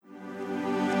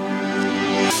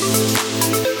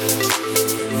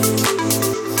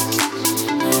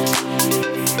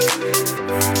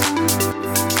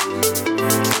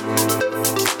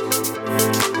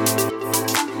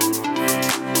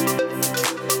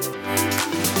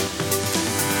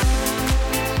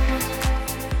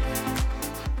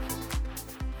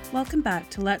Welcome back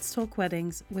to Let's Talk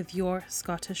Weddings with Your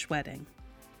Scottish Wedding,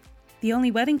 the only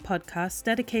wedding podcast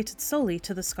dedicated solely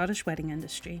to the Scottish wedding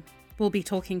industry. We'll be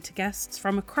talking to guests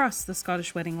from across the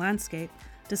Scottish wedding landscape,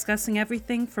 discussing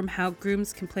everything from how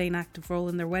grooms can play an active role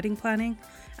in their wedding planning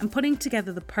and putting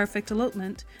together the perfect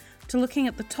elopement, to looking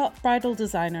at the top bridal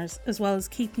designers as well as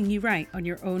keeping you right on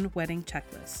your own wedding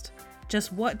checklist.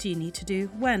 Just what do you need to do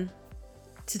when?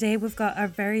 Today we've got our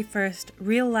very first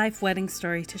real-life wedding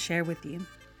story to share with you.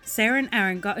 Sarah and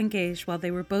Arron got engaged while they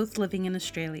were both living in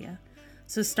Australia,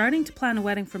 so starting to plan a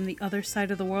wedding from the other side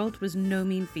of the world was no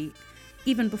mean feat,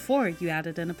 even before you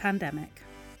added in a pandemic.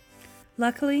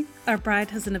 Luckily, our bride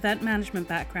has an event management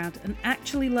background and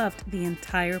actually loved the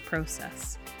entire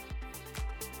process.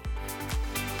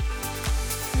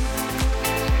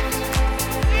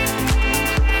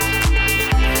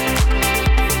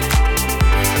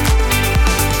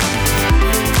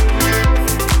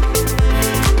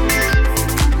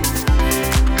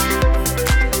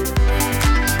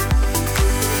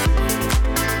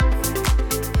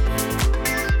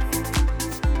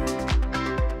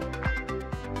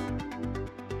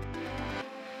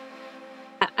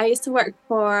 I used to work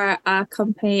for a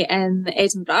company in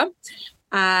Edinburgh,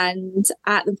 and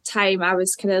at the time I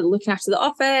was kind of looking after the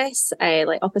office,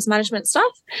 like office management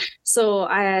stuff. So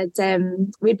I had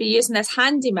we'd be using this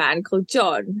handyman called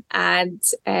John, and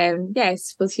I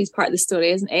suppose he's part of the story,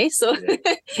 isn't he? So,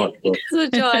 so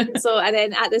John. So and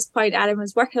then at this point, Arron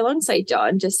was working alongside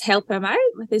John, just helping him out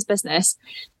with his business.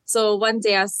 So one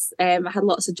day I had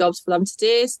lots of jobs for them to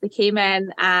do. So they came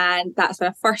in, and that's when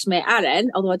I first met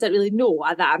Arron, although I didn't really know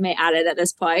that I met Arron at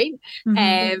this point.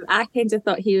 Mm-hmm. I kind of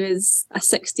thought he was a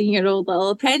 16-year-old little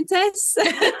apprentice.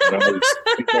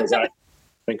 I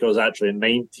think I was actually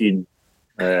 19.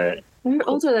 You're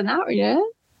older than that, were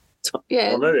you?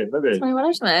 Yeah. Well, maybe 21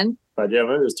 or something. But yeah,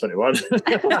 maybe it was 21.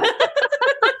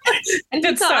 And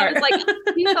he thought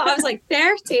I was like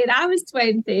 30 and I was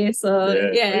 20.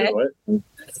 So yeah.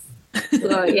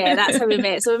 So yeah, that's how we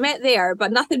met. So we met there,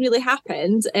 but nothing really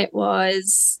happened. It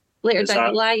was later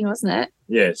down the line, wasn't it?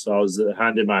 Yeah, so I was the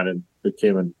handyman and we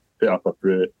came and put up a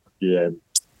few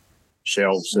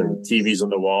shelves and TVs on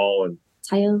the wall and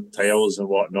tiles and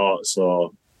whatnot.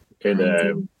 So kind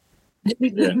of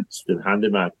it's been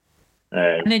handyman.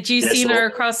 And had you seen her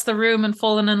across the room and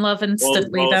fallen in love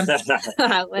instantly then?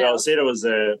 Well, Sarah was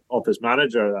the office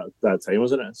manager at that time,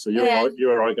 wasn't it? So you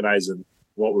were organising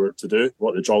what we were to do,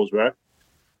 what the jobs were.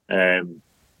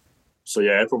 So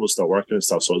yeah, everyone was still working and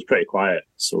stuff, so it was pretty quiet.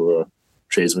 So we were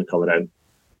tradesmen coming in.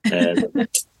 And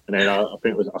then I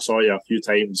think I saw you a few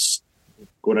times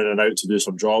going in and out to do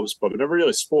some jobs, but we never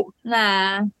really spoke.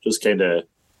 Nah. Just kind of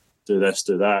do this,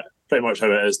 do that. Pretty much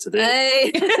how it is today.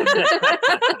 Hey.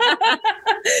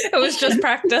 It was just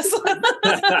practice.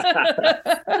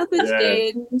 Nothing's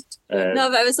changed. No,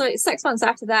 but it was like 6 months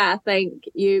after that, I think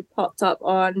you popped up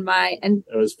on my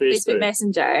Facebook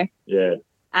Messenger. Yeah.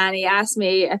 And he asked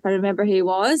me if I remember who he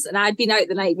was. And I'd been out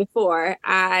the night before.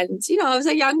 And, I was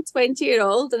a young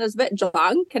 20-year-old and I was a bit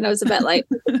drunk. And I was a bit like,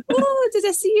 oh, did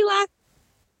I see you last?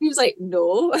 He was like,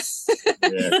 no.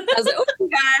 Yeah. I was like, oh,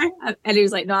 yeah. And he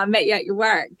was like, no, I met you at your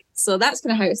work. So that's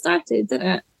kind of how it started, didn't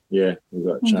it? Yeah, we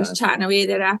got chatting. Just chatting away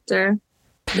thereafter.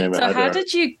 So how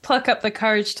did you pluck up the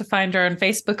courage to find her on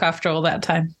Facebook after all that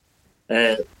time?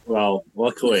 Well,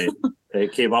 luckily,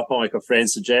 it came up on like a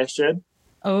friend's suggestion.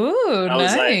 Oh,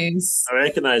 nice. I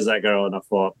recognised that girl and I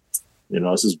thought,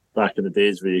 this is back in the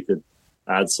days where you could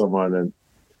add someone and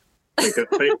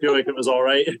feel like it was all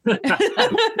right.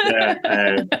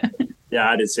 I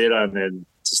added Sarah and then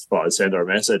just thought I'd send her a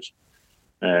message.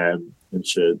 And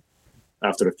she,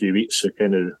 after a few weeks, she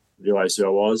kind of realised who I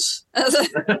was. And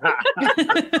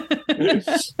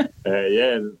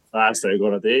I asked her to go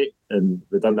on a date, and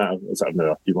we done that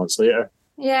a few months later.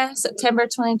 Yeah, September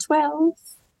 2012.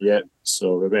 Yeah,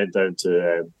 so we went down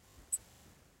to,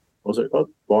 what was it called?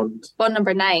 Bond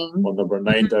number 9. Bond number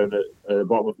 9 down at the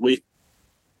bottom of Leith.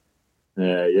 We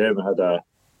had a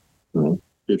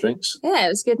few drinks. Yeah, it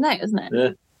was a good night, wasn't it?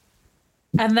 Yeah.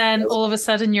 And then all of a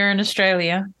sudden you're in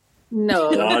Australia. No.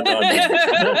 No.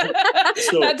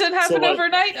 That didn't happen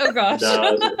overnight? Oh, gosh.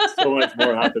 No, so much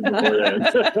more happened before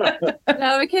then.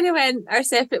 No, we kind of went our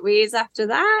separate ways after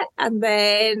that. And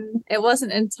then it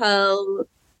wasn't until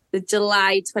the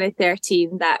July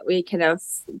 2013 that we kind of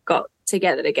got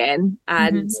together again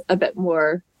and a bit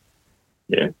more.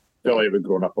 Yeah. I feel like we've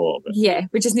grown up a little bit. Yeah,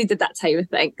 we just needed that time, I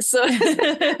think. So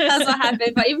that's what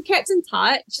happened. But we kept in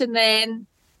touch, and then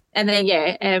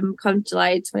come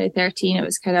July 2013, it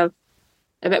was kind of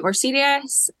a bit more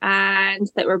serious, and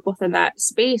that we're both in that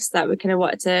space that we kind of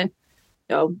wanted to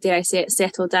dare I say it,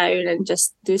 settle down and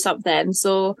just do something.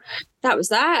 So that was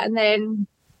that. And then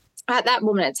at that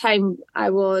moment in time, I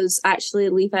was actually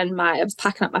I was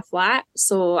packing up my flat.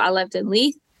 So I lived in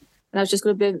Leith, and I was just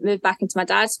going to move back into my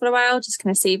dad's for a while, just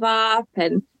kind of save up.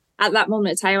 And at that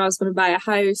moment in time, I was going to buy a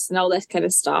house and all this kind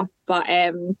of stuff. But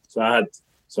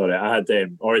so I had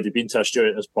already been to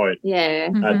Australia at this point. Yeah.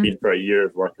 I'd been for a year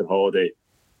of working holiday.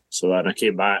 So when I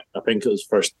came back, I think it was the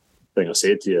first thing I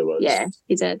said to you was, yeah,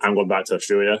 you did. I'm going back to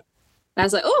Australia. And I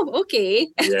was like, oh, okay.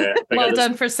 Yeah. Well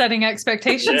done for setting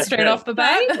expectations straight off the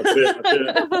bat. I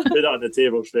put it on the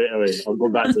table straight away. I'm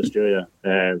going back to Australia.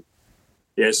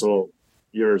 So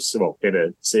you're kind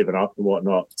of saving up and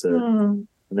whatnot to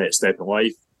the next step in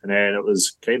life. And then it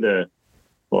was kind of,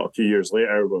 a few years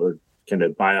later, we would kind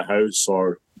of buy a house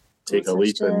or take a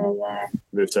leap and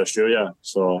move to Australia.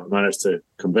 So I managed to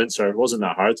convince her. It wasn't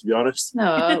that hard, to be honest.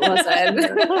 No, it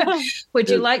wasn't. Would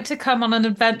you like to come on an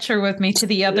adventure with me to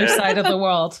the other side of the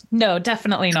world? No,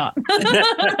 definitely not.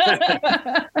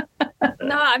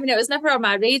 No, I mean, it was never on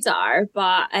my radar,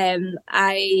 but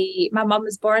my mum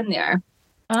was born there.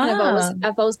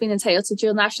 I've always been entitled to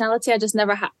dual nationality. I just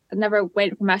never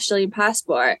went for my Australian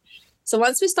passport. So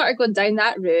once we started going down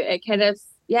that route, it kind of,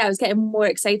 I was getting more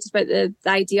excited about the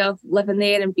idea of living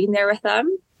there and being there with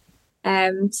them. We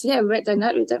went down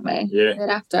that route, didn't we? Yeah.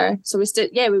 Thereafter. So we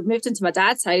moved into my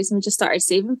dad's house and we just started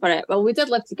saving for it. Well, we did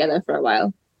live together for a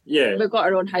while. Yeah. We got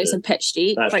our own house in Pitt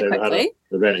Street quite quickly.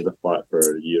 We rented the flat for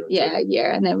a year. A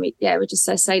year. And then we just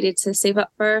decided to save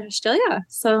up for Australia.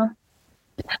 So.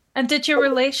 And did your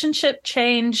relationship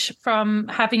change from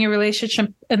having a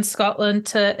relationship in Scotland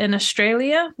to in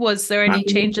Australia? Was there any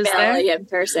changes there?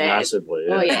 Massively,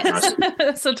 yeah. Oh,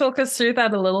 yeah. So talk us through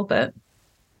that a little bit.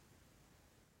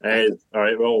 All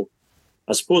right, well,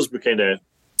 I suppose we kind of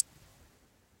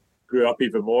grew up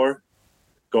even more,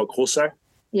 got closer.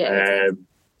 Yeah.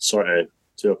 Sort of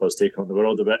two of us take on the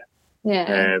world a bit.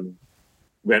 Yeah.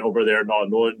 Went over there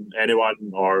not knowing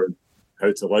anyone or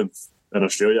how to live in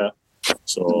Australia.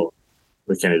 So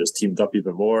we kind of just teamed up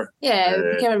even more. Yeah,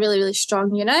 we became a really, really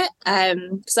strong unit.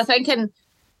 Because I think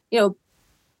we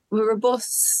were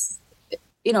both,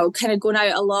 kind of going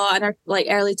out a lot in our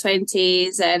early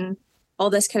 20s and all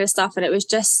this kind of stuff. And it was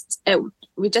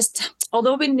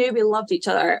although we knew we loved each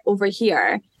other over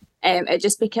here, it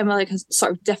just became a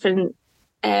sort of different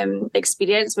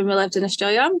experience when we lived in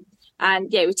Australia.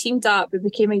 And we teamed up, we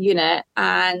became a unit,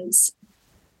 and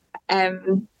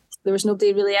there was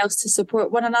nobody really else to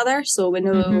support one another. So we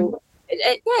know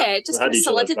it just kind of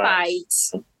solidified.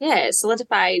 Yeah, it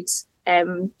solidified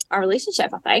our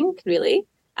relationship, I think, really.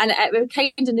 And we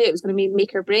kind of knew it was going to be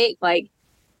make or break. Arron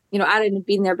had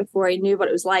been there before, he knew what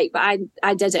it was like, but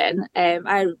I didn't.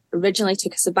 I originally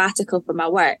took a sabbatical from my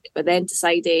work, but then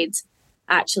decided,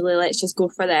 actually, let's just go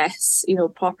for this,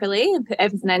 properly and put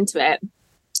everything into it.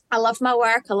 I loved my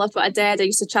work. I loved what I did. I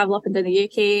used to travel up and down the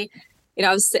UK.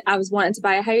 I was wanting to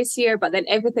buy a house here, but then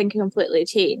everything completely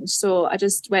changed. So I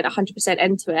just went 100%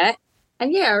 into it.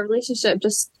 And our relationship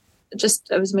just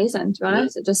it was amazing, to be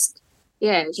honest. It just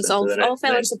all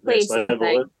fell into place.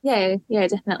 Yeah,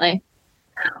 definitely.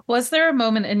 Was there a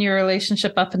moment in your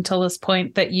relationship up until this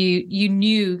point that you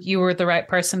knew you were the right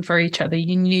person for each other?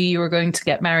 You knew you were going to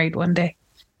get married one day,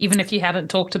 even if you hadn't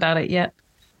talked about it yet?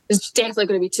 There's definitely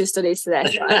going to be 2 studies to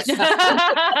this.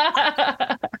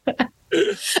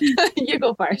 You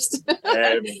go first.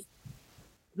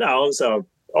 No, so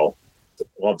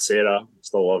love Sarah,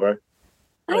 still love her.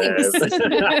 Nice.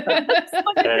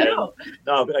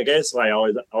 No, but I guess I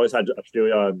always had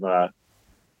Australia in my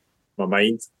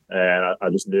mind, and I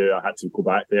just knew I had to go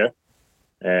back there.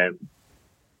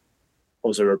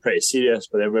 Obviously, we were pretty serious,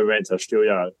 but then we went to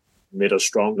Australia, made us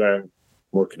stronger,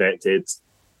 more connected.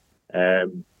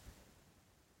 I'm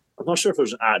not sure if it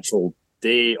was an actual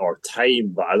day or time,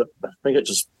 but I think it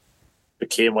just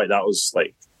became that was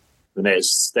the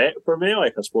next step for me.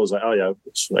 I suppose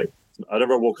it's I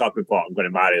never woke up and thought I'm going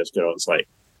to marry this girl. It's I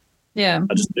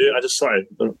just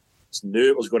knew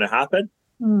it was going to happen.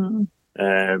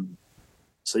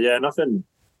 So nothing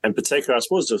in particular. I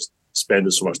suppose just spending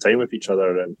so much time with each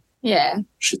other, and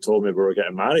she told me we were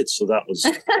getting married, so that was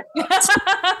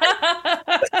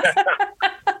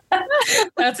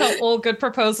that's how all good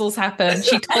proposals happen.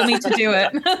 She told me to do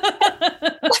it.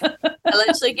 I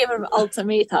literally gave her an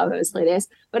ultimatum. It was hilarious.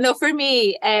 But no, for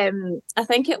me, I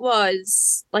think it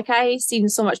was I seen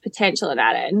so much potential in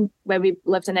Arron when we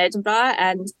lived in Edinburgh,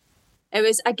 and it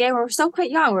was, again, we were still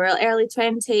quite young. We were early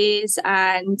 20s,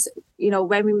 and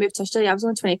when we moved to Australia, I was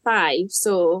only 25.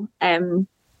 So I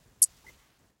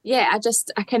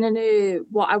kind of knew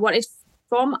what I wanted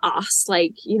from us,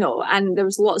 like, you know, and there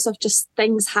was lots of just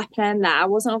things happening that I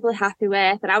wasn't overly happy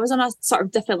with. And I was on a sort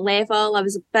of different level. I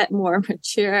was a bit more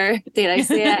mature, dare I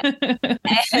say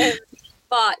it.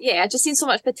 But yeah, I just seen so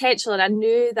much potential and I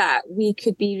knew that we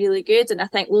could be really good. And I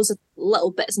think loads of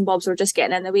little bits and bobs were just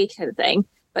getting in the way kind of thing.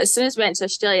 But as soon as we went to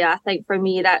Australia, I think for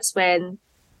me, that's when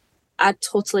I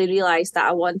totally realised that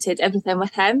I wanted everything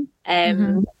with him.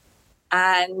 And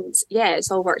yeah, it's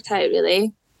all worked out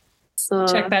really. So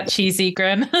check that cheesy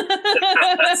grin. Still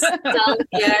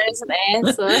here, isn't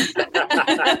it? So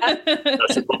That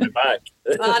should put me back.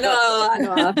 I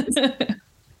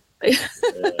know.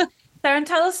 Darren,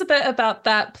 tell us a bit about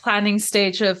that planning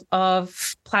stage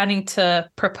of planning to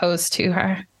propose to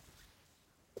her.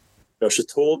 Well, she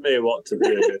told me what to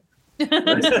do.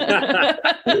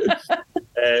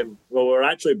 Well,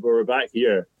 we're back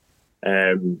here,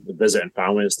 visiting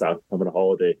family and stuff, having a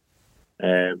holiday,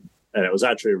 and it was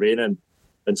actually raining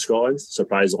in Scotland,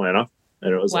 surprisingly enough.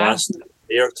 And it was the last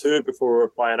day or two before we were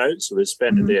flying out, so we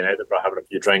spent the day in Edinburgh having a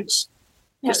few drinks,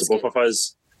 just the both of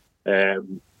us. I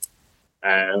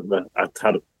had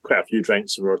quite a few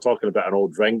drinks, and we were talking about an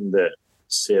old ring that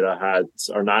Sarah had,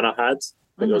 or Nana had.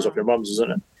 I think it was of your mum's,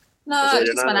 wasn't it? No, it's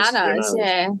just my Nana's,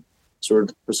 yeah. So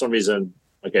for some reason,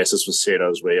 I guess this was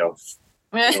Sarah's way of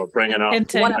bringing up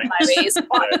hinting. One of my ways.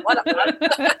 One of them.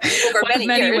 Over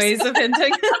many ways of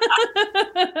hinting.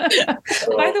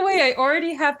 By the way, I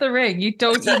already have the ring. You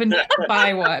don't even need to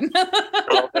buy one.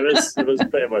 It was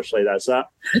pretty much like that. So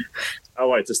I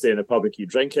wanted to stay in the pub and keep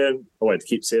drinking. I wanted to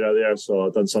keep Sarah there, so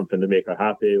I've done something to make her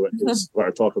happy, which is what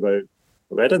I talk about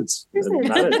weddings and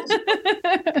marriage.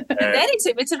 Then he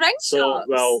took me to ring shops.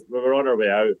 Well, we were on our way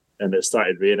out and it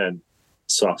started raining.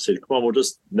 So I said, come on, we'll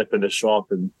just nip in the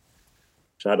shop. And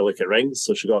she had a look at rings,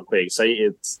 so she got quite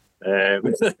excited.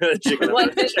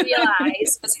 What did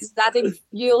realise was he's adding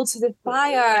fuel to the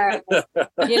fire.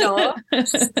 You know,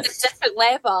 it's a different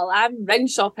level. I'm ring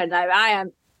shopping now.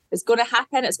 It's going to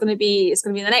happen. It's going to be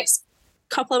in the next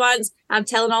couple of months. I'm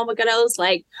telling all my girls,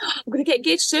 like, I'm going to get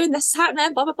engaged soon. This is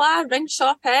happening. Blah blah blah. Ring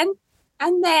shopping,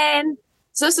 and then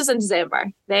so this was in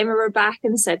December. Then we were back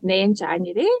in Sydney in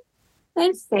January.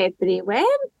 Then February when.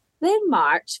 Then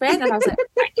March when, and I was like,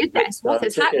 my goodness, what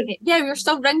is happening? Yeah, we were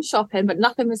still ring shopping, but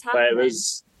nothing was happening. But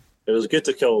it was good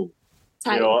to kill,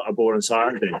 a boring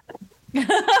Saturday. We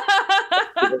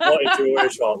were not into oil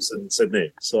shops in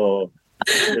Sydney, so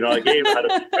again, had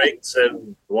a few drinks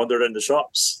and wandered in the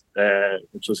shops,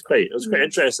 which was quite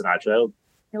interesting actually.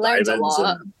 You learned a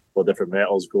lot. All different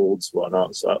metals, golds,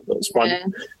 whatnot. So that was fun. Yeah.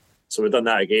 So we've done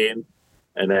that again.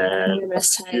 And then a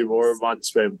few more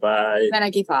months went by. Then I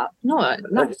gave up. No.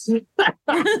 Well,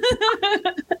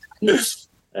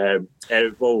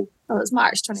 it was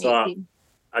March 2018.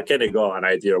 So I kind of got an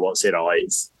idea of what Sarah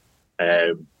likes.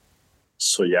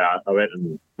 So yeah, I went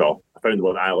and I found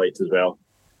one I liked as well.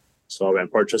 So I went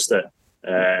and purchased it,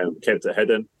 kept it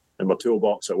hidden in my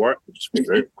toolbox at work, which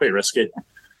is quite risky.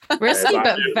 Risky,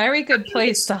 but very good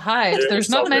place to hide. There's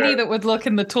not many that would look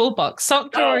in the toolbox.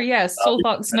 Sock drawer, yes.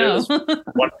 Toolbox, no. The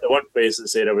one place that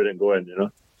Sarah wouldn't go in,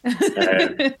 kept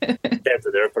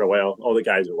it there for a while. All the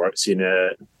guys at work seen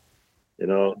it, I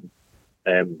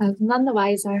was none the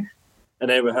wiser. And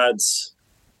then we had,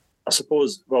 I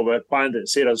suppose, we had planned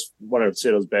that one of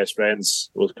Sarah's best friends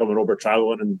was coming over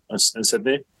travelling in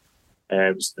Sydney.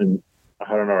 And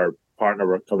her and our partner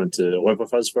were coming to live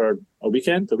with us for a week.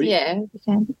 Yeah,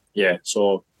 weekend. Yeah,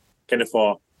 so kind of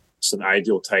thought it's an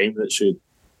ideal time that she'd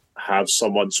have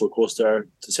someone so close to her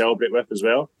to celebrate with as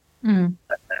well.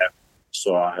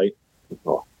 So I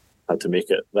had to make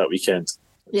it that weekend.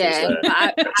 Yeah,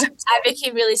 I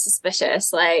became really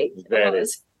suspicious. Like, very.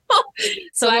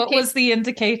 So what was the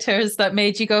indicators that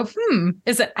made you go,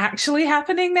 is it actually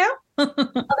happening now? Well, there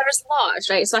was lots,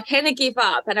 right? So I kind of gave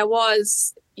up, and I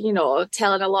was,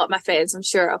 telling a lot of my friends, I'm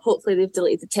sure, hopefully they've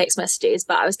deleted the text messages,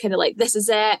 but I was kind of like, this is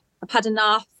it. I've had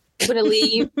enough. I'm going to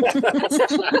leave.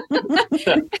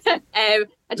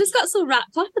 I just got so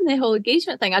wrapped up in the whole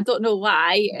engagement thing. I don't know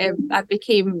why. I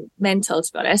became mental,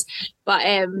 to be honest. But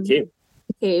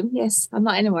became, yes, I'm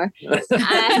not anymore. And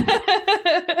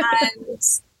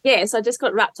yeah, so I just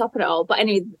got wrapped up in it all. But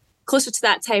anyway, closer to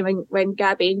that time when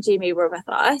Gabby and Jamie were with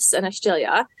us in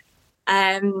Australia,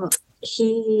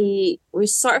 he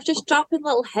was sort of just dropping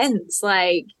little hints,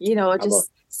 like,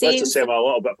 just saying... Let's just say I'm a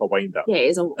little bit of a wind-up. Yeah,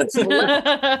 he's a little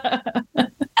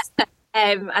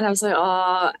and I was like,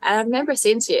 and I remember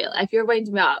saying to you, if you're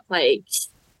winding me up, like,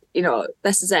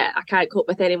 this is it. I can't cope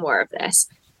with any more of this.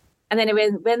 And then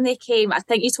when they came, I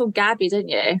think you told Gabby, didn't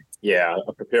you? Yeah,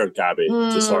 I prepared Gabby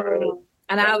to sort of...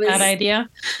 And I was... Bad idea.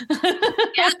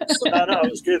 Yeah. No, it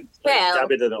was good. Well,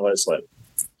 Gabby didn't let it slip.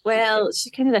 Well,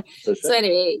 she kind of. So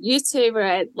anyway, you two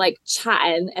were like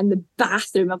chatting in the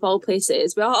bathroom of all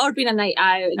places. We all been a night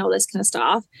out and all this kind of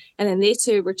stuff, and then they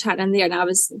two were chatting in there, and I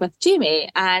was with Jamie,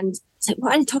 and it's like,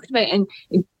 what are you talking about? And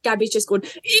Gabby's just going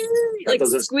like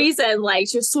squeezing, like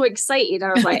she was so excited.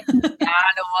 I was like, I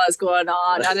know what's going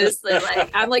on. Honestly, like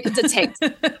I'm like a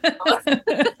detective.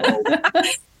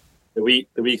 The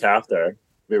week after,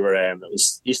 we were it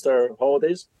was Easter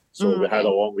holidays, so we had a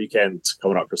long weekend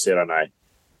coming up for Sarah and I.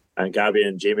 And Gabby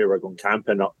and Jamie were going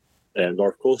camping up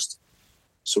North Coast.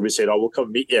 So we said, we'll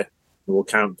come meet you and we'll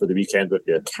camp for the weekend with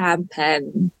you.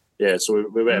 Camping. Yeah, so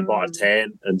we went and bought a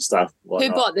tent and stuff. Who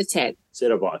bought the tent?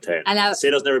 Sarah bought a tent. And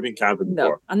Sarah's never been camping before.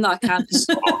 No, I'm not a camper.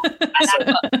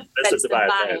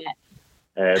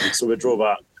 So we drove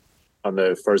up on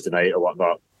the Thursday night or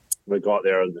whatnot. We got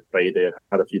there on the Friday,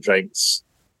 had a few drinks.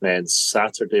 Then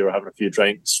Saturday, we're having a few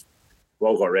drinks. We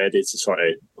all got ready to sort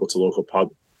of go to the local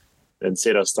pub. And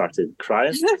Sarah started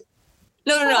crying.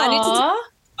 No. I need to run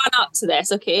up to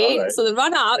this, okay? Right. So the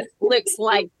run up looks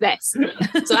like this.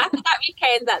 So after that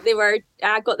weekend that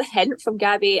I got the hint from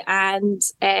Gabby and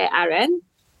Arron.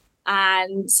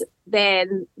 And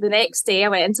then the next day I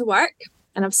went into work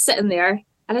and I'm sitting there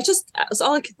and it was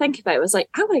all I could think about was like,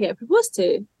 I'm going to get proposed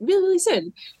to really, really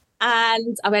soon.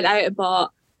 And I went out and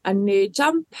bought a new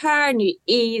jumper, new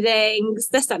earrings,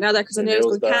 this, that, and the other, because I knew I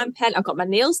was going camping. I got my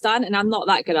nails done, and I'm not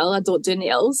that girl. I don't do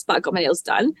nails, but I got my nails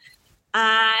done.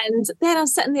 And then I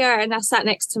was sitting there, and I sat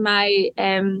next to my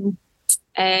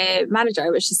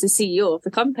manager, which is the CEO of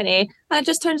the company, and I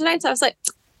just turned around to her. I was like,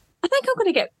 I think I'm going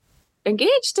to get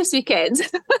engaged this weekend. So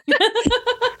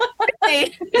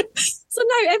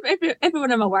now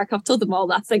everyone in my work, I've told them all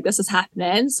that I think this is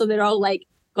happening. So they're all like,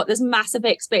 got this massive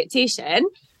expectation.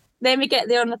 Then we get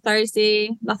there on a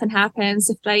Thursday, nothing happens.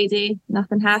 The Friday,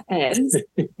 nothing happens.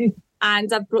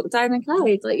 And I broke down and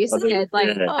cried, like you said. Like,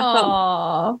 I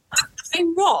thought,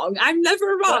 I'm wrong. I'm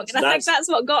never wrong. And I think that's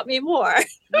what got me more.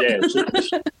 Yeah,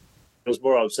 I was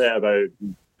more upset about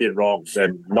being wrong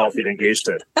than not being engaged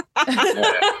to.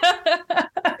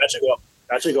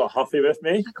 Actually got Huffy with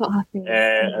me. I got Huffy.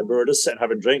 And we were just sitting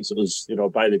having drinks. It was,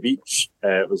 by the beach.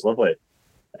 It was lovely.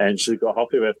 And she got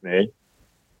Huffy with me.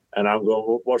 And I'm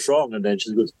going, what's wrong? And then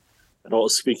she goes, an all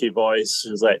squeaky voice.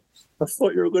 She's like, I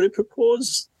thought you were going to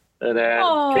propose. And then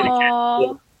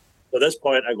at this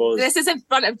point, I go, this is in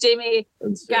front of Jamie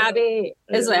and Gabby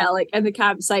as well, like in the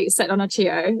campsite, sitting on a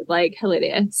chair, like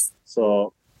hilarious.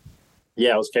 So,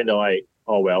 yeah, I was kind of like,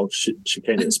 oh, well, she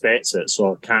kind of expects it,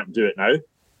 so I can't do it now.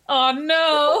 Oh,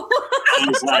 no. I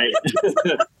was like,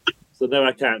 so now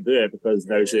I can't do it because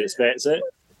now she expects it.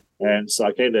 So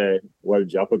I kind of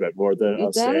wound you up a bit more than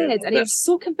you did, and he was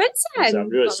so convincing. I'm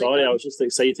really sorry. I was just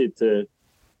excited to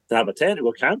have a tent to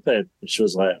go camping. And she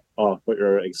was like, "Oh, I thought you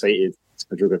were excited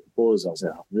because you were going to propose." I was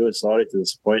like, "I'm really sorry to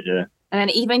disappoint you." And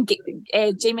then even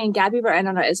Jamie and Gabby were in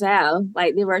on it as well.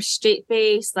 Like they were straight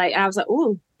faced. Like I was like,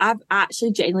 "Oh, I've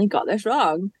actually genuinely got this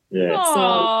wrong." Yeah. So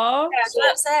I was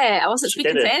upset. I wasn't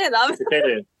speaking to any of them.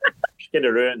 She kind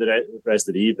of ruined the rest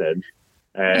of the evening.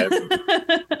 On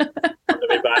the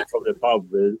way back from the pub,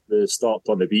 we stopped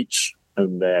on the beach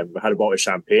and we had a bottle of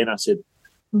champagne. I said,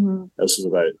 this was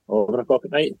about 11 o'clock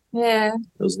at night. Yeah.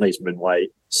 It was nice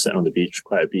moonlight, sitting on the beach,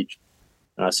 quiet beach.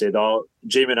 And I said,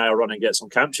 Jamie and I will run and get some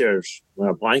camp chairs and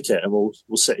a blanket and we'll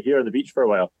sit here on the beach for a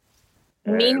while.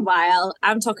 Meanwhile,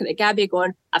 I'm talking to Gabby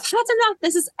going, I've had enough.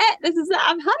 This is it.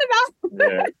 I've had enough.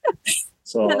 Yeah.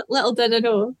 So little did I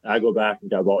know. I go back and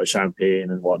get a bottle of champagne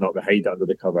and whatnot. We hide it under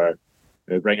the cover.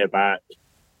 We bring it back.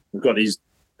 We've got these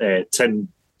tin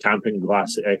camping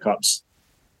glass cups.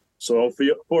 So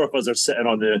four of us are sitting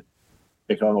on the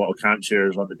little camp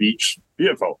chairs on the beach.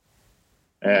 Beautiful.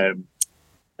 And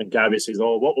Gabby says,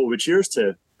 what will we cheers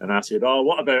to? And I said,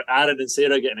 what about Arron and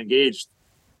Sarah getting engaged?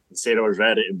 And Sarah was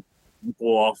ready to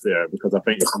blow off there because I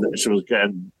think she was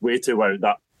getting way too wound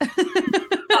up.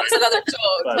 That's another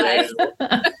joke.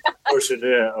 But before she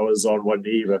knew it, I was on one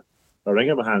knee with a ring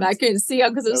in my hand. I couldn't see her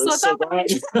because it was so dark.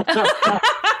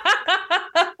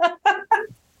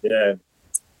 Yeah.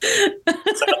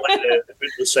 It's like the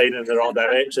moon was shining in the wrong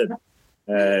direction.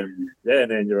 And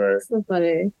then you were... So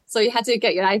funny. So you had to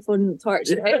get your iPhone torch,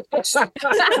 right?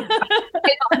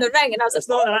 on the ring, and I was it's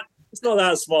not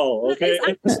that small, okay?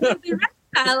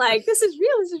 I'm like, this is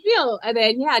real. And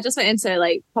then, I just went into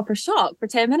like proper shock for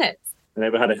 10 minutes. And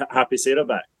then we had a happy Sarah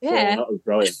back. Yeah. So that was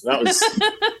brilliant. That was...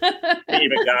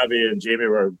 Even Gabby and Jamie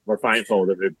were thankful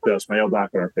that we put a smile back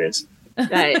on our face.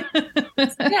 Right. Yeah,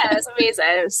 it was amazing.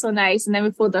 It was so nice. And then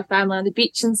we followed our family on the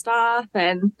beach and stuff,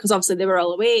 and because obviously they were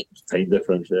all awake. Time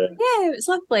difference, yeah. Yeah, it was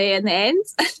lovely in the end.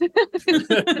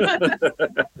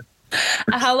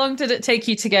 How long did it take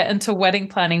you to get into wedding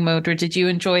planning mode, or did you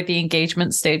enjoy the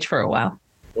engagement stage for a while?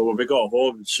 But when we got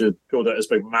home, she pulled out this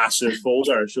big massive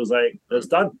folder. She was like, "It's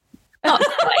done.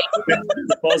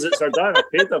 Deposits are done. I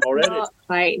paid them already." Not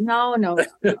quite. No,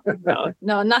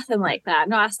 nothing like that.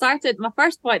 No, I started, my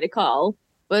first point of call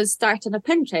was starting a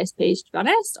Pinterest page, to be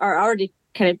honest, or I already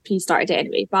kind of pre-started it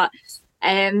anyway. But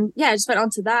I just went on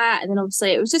to that. And then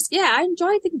obviously it was just, I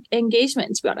enjoyed the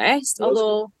engagement, to be honest.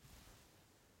 Although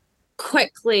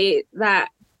quickly that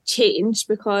changed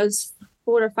because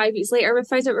 4 or 5 weeks later we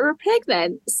found out we were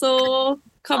pregnant. So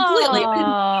completely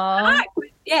back.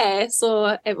 Yeah,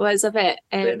 so it was a bit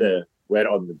went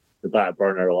on the back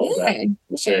burner a little bit.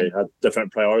 She had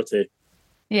different priority.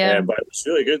 Yeah. But it was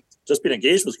really good. Just being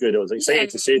engaged was good. It was exciting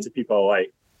to say to people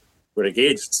like, we're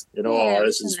engaged, or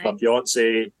this is my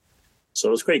fiance. So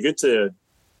it was quite good to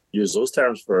use those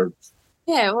terms for.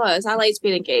 Yeah, it was. I liked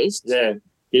being engaged. Yeah,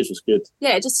 engaged was good.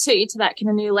 Yeah, it just took you to that kind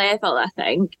of new level, I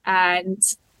think. And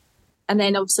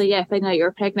then obviously, finding out you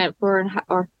were pregnant 5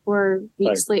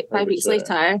 weeks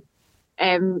later.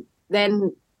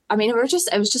 Then I mean, it was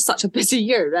just such a busy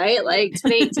year, right? Like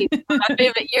 2018, one of my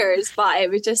favourite years, but it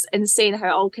was just insane how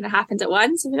it all kind of happened at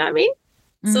once. You know what I mean?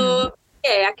 So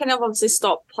I kind of obviously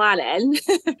stopped planning.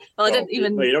 I didn't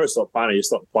even. No, you never stopped planning. You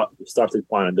started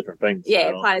planning different things.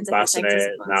 Yeah, planning different things.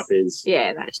 Nappies.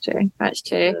 Yeah, that's true.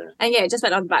 Yeah. And it just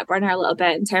went on the back burner a little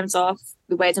bit in terms of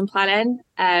the wedding planning,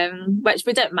 which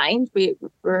we didn't mind. We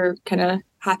were kind of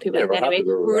happy with it anyway.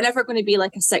 We were never going to be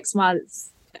like a 6 month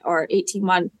or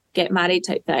 18-month get married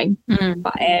type thing.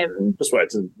 But just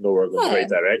wanted to know we're going the right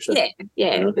direction.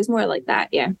 Yeah. It was more like that.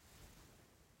 Yeah.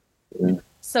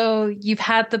 So you've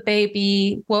had the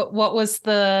baby. What was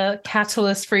the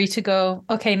catalyst for you to go,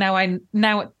 okay, now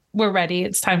we're ready.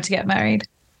 It's time to get married?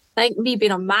 I think me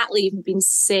being on mat leave and being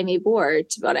semi-bored,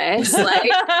 to be honest.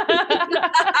 Like,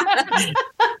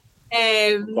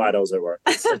 glad I was at work.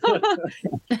 No,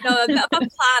 I'm a bit of a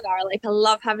planner. Like, I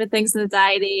love having things in the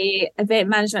diary. Event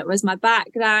management was my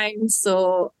background.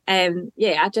 So,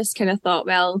 I just kind of thought,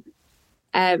 well,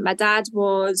 my dad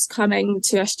was coming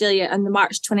to Australia in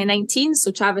March 2019,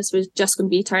 so Travis was just going to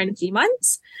be turning 3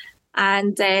 months,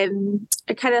 and I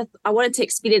wanted to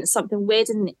experience something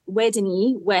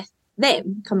wedding-y with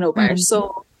them coming over.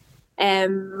 So I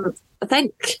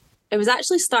think it was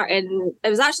actually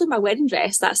my wedding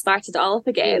dress that started it all up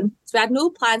again. So we had no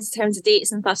plans in terms of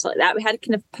dates and stuff like that. We had a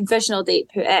kind of provisional date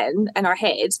put in our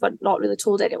heads, but not really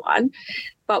told anyone.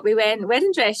 But we went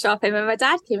wedding dress shopping when my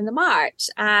dad came in March,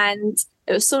 and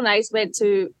it was so nice. Went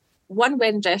to one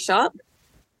wedding dress shop,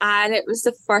 and it was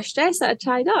the first dress that I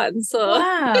tried on. So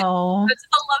wow. It was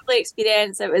a lovely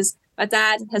experience. It was my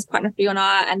dad and his partner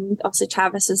Fiona, and obviously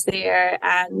Travis was there.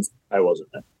 And I wasn't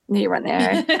there. No, you weren't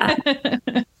there.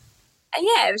 And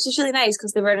it was just really nice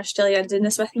because they were in Australia and doing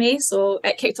this with me. So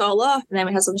it kicked all off, and then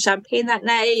we had some champagne that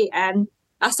night, and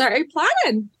I started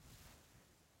planning.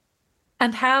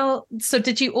 And so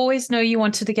did you always know you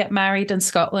wanted to get married in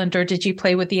Scotland, or did you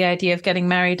play with the idea of getting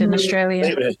married in Australia?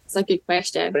 It's a good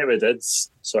question. I think we did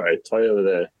toy with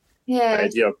the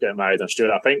idea of getting married in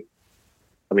Australia.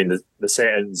 I mean, the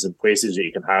settings and places that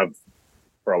you can have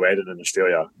for a wedding in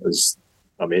Australia is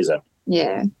amazing.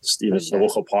 Yeah. Just even the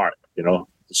local park,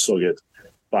 it's so good.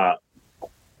 But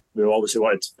we obviously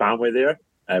wanted family there,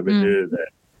 and we knew that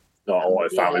not a lot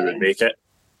of family would make it.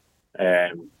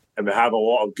 And we have a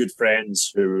lot of good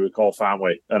friends who we call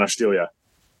family in Australia,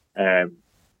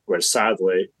 where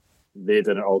sadly they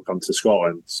didn't all come to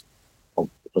Scotland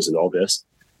because of the obvious.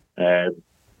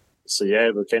 So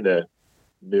we kind of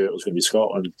knew it was going to be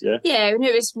Scotland. Yeah, we knew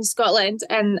it was from Scotland,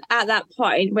 and at that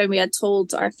point when we had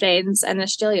told our friends in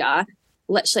Australia,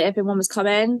 literally everyone was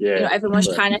coming. Everyone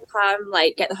was trying to come,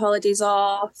 like get the holidays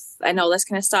off and all this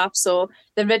kind of stuff. So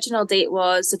the original date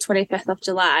was the 25th of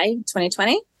July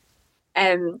 2020.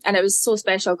 And it was so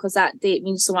special because that date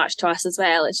means so much to us as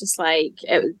well. It's just like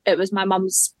it was my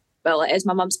mum's. Well, it is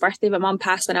my mum's birthday. My mum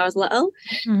passed when I was little,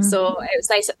 so it was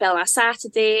nice. It fell on a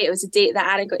Saturday. It was a date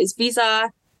that Arron got his visa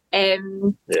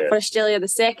for Australia the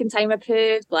second time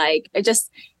approved. Like, it just,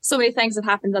 so many things have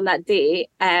happened on that day,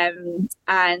 and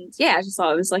I just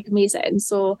thought it was like amazing.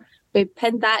 So we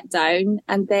pinned that down,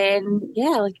 and then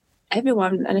like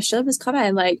everyone in Australia was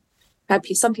coming. Like,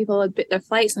 some people had booked their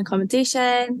flights and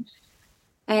accommodation.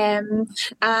 And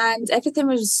everything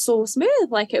was so smooth.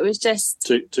 Like, it was just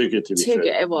too good to be true. Too good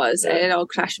it was. And it all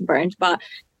crashed and burned. But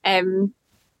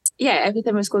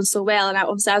everything was going so well. And I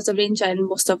was arranging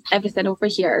most of everything over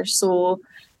here. So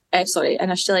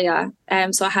in Australia.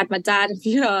 So I had my dad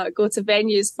go to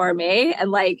venues for me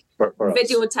and like for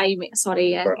video us. time.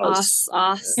 Sorry, yeah, For us.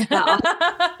 I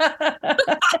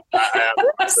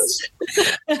this.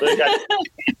 Look, I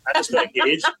just got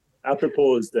engaged. I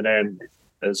proposed, and then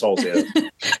it's all there.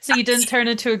 So you didn't turn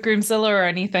into a groomzilla or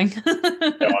anything? No,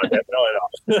 definitely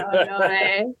not.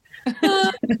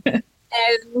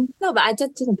 No, but I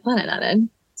did do the planning,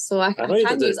 Arron. So I can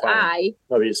use I.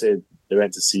 No, but you said they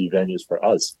went to see venues for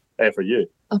us, for you.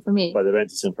 Oh, for me. But they went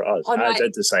to see them for us. I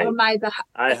did decide. On my behalf.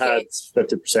 I had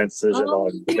 50% decision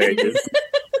on the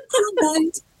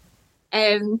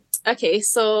venue. Okay,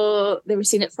 so they were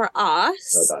seeing it for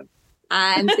us. Well done.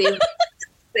 And they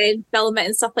then film it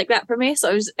and stuff like that for me. So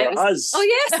it was us. Oh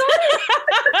yeah,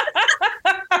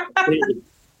 sorry.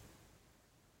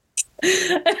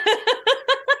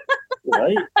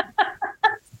 Right.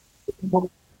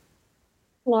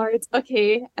 Lord.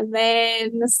 Okay. And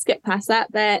then let's skip past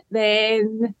that. But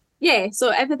then yeah, so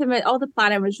everything, all the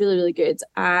planning was really, really good.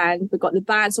 And we got the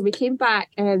band. So we came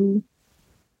back and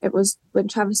it was when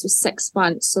Travis was 6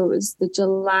 months. So it was the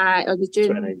July or the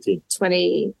June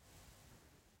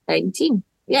 2019.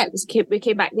 Yeah, we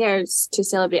came back there to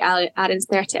celebrate Arron's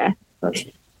 30th.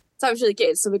 So it was really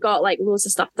good. So we got like loads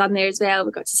of stuff done there as well.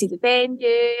 We got to see the venue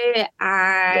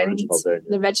and the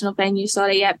original venue,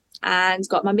 and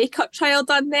got my makeup trial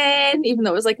done then, even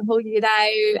though it was like a whole year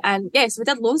out. And yeah, so we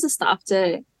did loads of stuff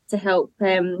to help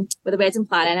with the wedding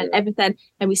planning and everything.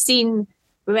 And we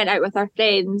went out with our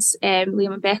friends,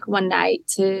 Liam and Becca, one night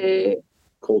to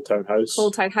Cold Town House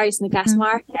in the Gas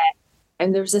Market,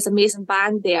 and there was this amazing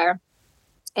band there.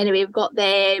 Anyway, we've got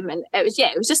them, and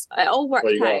it all worked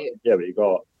out. Yeah, but you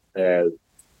got the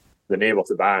name of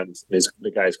the band,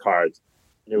 the guy's card.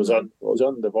 And it was on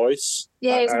The Voice.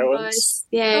 Yeah, it was on The Voice.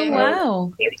 Yeah. Oh,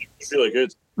 wow. It was really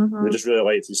good. We just really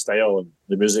liked his style and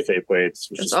the music that he played,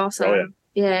 which was awesome. Brilliant.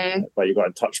 Yeah. But you got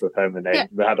in touch with him, and then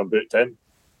we had him booked in.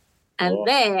 And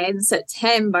then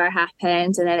September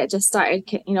happened, and then it just started,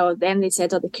 then they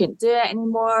said, they couldn't do it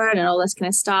anymore and all this kind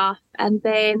of stuff. And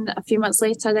then a few months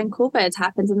later, then COVID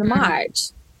happened in the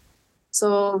March.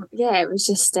 So, yeah, it was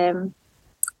just...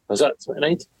 was that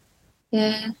 2019?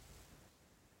 Yeah.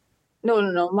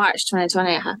 No, March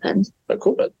 2020 it happened. But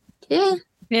COVID? Yeah.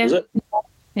 Was it?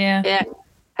 Yeah. Yeah.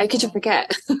 How could you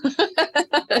forget?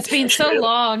 It's been so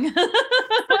long.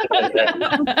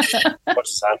 What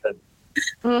just happened?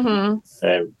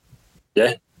 Mm-hmm.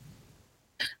 Yeah.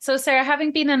 So, Sarah,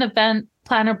 having been an event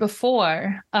planner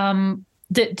before,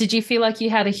 did you feel like you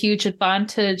had a huge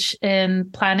advantage in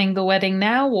planning the wedding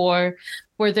now, or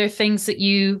were there things that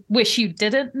you wish you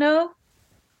didn't know?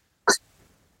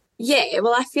 Yeah,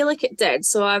 well, I feel like it did.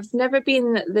 So I've never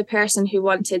been the person who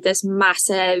wanted this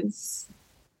massive,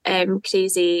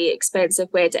 crazy,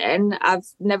 expensive wedding. I've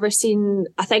never seen,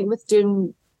 I think with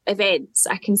doing events,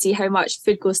 I can see how much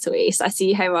food goes to waste. I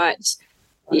see how much,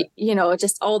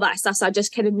 just all that stuff. So I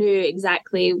just kind of knew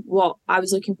exactly what I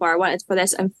was looking for. I wanted for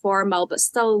this informal, but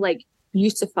still like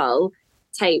beautiful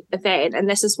type event. And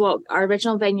this is what our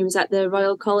original venue was at, the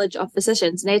Royal College of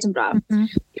Physicians in Edinburgh. Mm-hmm.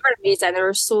 They were amazing. They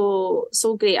were so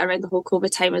great around the whole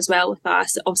COVID time as well with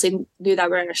us. Obviously knew that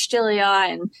we were in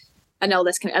Australia and all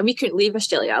this and we couldn't leave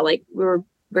Australia. Like we're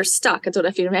stuck. I don't know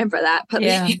if you remember that, but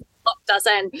they locked us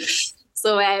in.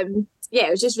 So it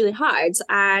was just really hard,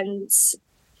 and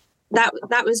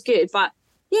that was good. But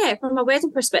yeah, from a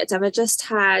wedding perspective, I just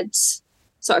had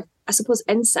sort of, I suppose,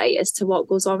 insight as to what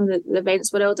goes on in the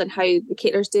events world and how the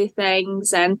caterers do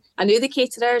things. And I knew the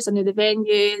caterers, I knew the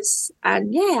venues,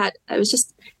 and it was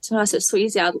just, to be honest, it's so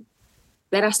easy.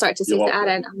 Then I started to say to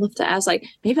Arron, I loved it. I was like,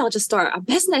 maybe I'll just start a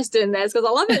business doing this because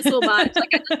I love it so much.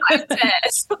 Like I just loved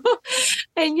it. So,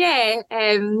 and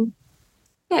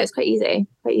it was quite easy.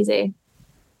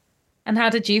 And how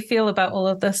did you feel about all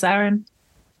of this, Arron?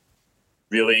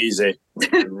 Really easy.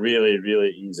 Really, really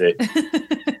easy. I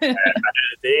knew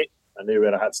the date. I knew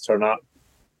where I had to turn up,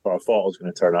 or I thought I was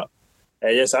going to turn up.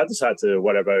 Yes, I just had to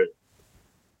worry about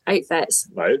outfits.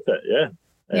 My outfit,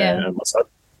 and my son.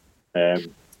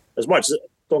 As much as,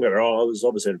 don't get me wrong, I was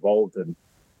obviously involved in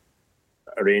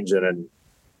arranging and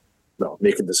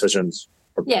making decisions.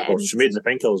 Of course, she made me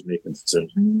think I was making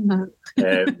decisions. Mm-hmm.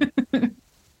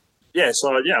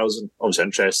 So I was obviously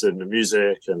interested in the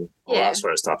music and all that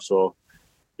sort of stuff. So,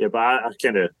 but I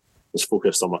kind of was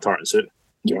focused on my tartan suit,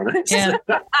 to be honest. Yeah.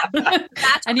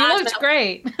 And you looked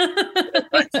great.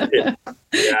 Good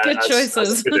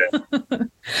choices.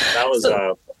 That was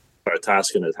a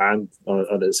task in its hand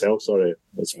on itself. Sorry,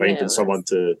 it's finding someone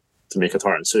to make a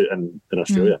tartan suit in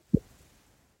Australia.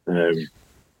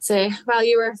 So while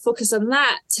you were focused on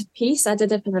that piece, I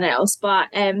did everything else. But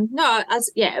no,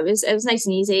 it was nice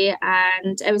and easy,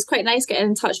 and it was quite nice getting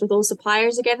in touch with old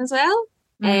suppliers again as well.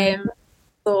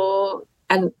 So,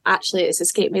 and actually, it's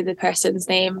escaped me the person's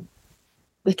name,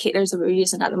 the caterers that we're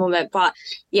using at the moment. But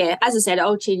yeah, as I said, it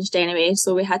all changed anyway.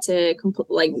 So we had to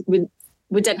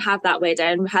we didn't have that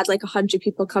wedding. We had like 100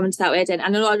 people coming to that wedding.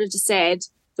 And I know I just said,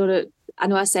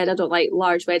 I said I don't like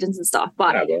large weddings and stuff,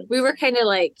 but we were kind of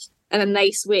like, in a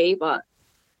nice way, but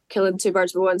killing two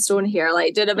birds with one stone here,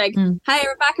 like doing a big, hey,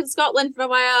 we're back in Scotland for a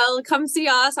while, come see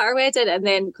us at our wedding. And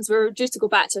then, because we were due to go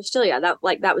back to Australia, that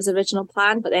was the original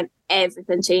plan, but then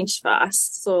everything changed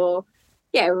fast. So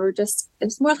yeah,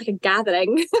 it's more like a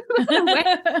gathering.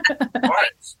 Yeah,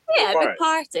 a big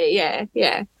party,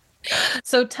 yeah.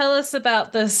 So tell us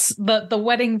about the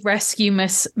wedding rescue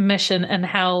mission and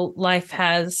how life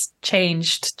has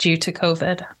changed due to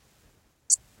COVID.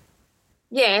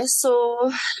 Yeah,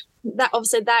 so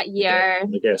that year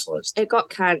the guest list, it got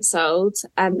cancelled,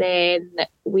 and then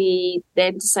we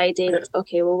decided,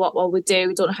 okay, well, what will we do?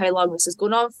 We don't know how long this is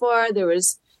going on for. There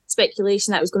was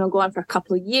speculation that it was going to go on for a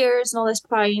couple of years, and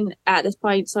at this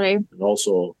point, and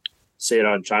also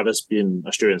Sarah and Travis being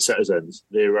Australian citizens,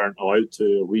 they weren't allowed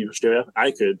to leave Australia.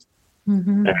 I could.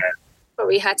 But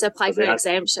we had to apply for an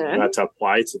exemption. You had to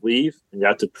apply to leave, and you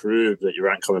had to prove that you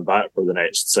weren't coming back for the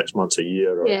next 6 months, a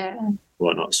year, or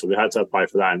whatnot. So we had to apply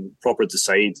for that and proper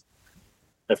decide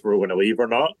if we were going to leave or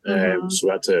not. So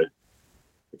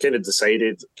we kind of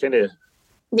decided,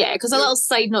 yeah, because a little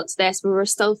side note to this, we were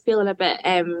still feeling a bit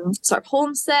sort of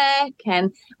homesick,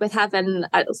 and with having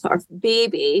a sort of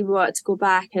baby, we wanted to go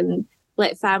back and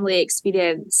let family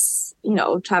experience,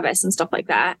 Travis and stuff like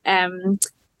that.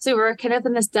 So we were kind of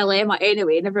in this dilemma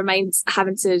anyway, never mind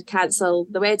having to cancel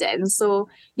the wedding. So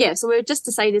yeah, so we just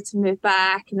decided to move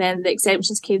back, and then the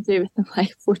exemptions came through within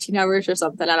like 14 hours or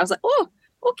something. And I was like, oh,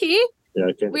 okay,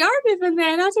 we are moving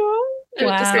then. I don't know.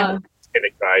 Wow. Kind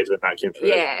of cried when that came through.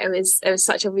 Yeah, it was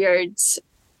such a weird. It's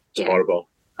horrible.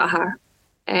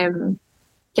 Don't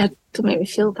make me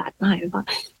feel bad now, but.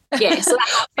 Yeah, so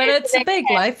but it's a big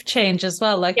life change as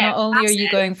well. Like, not only are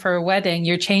you going for a wedding,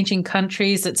 you're changing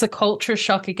countries. It's a culture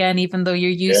shock again, even though you're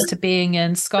used to being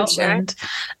in Scotland. Sure.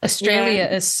 Australia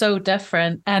is so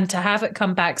different, and to have it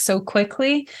come back so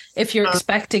quickly, if you're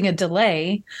expecting a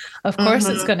delay, of course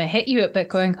it's going to hit you a bit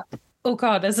going, oh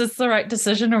God, is this the right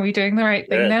decision? Are we doing the right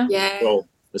thing now? Yeah. Well,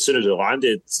 as soon as we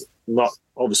landed, not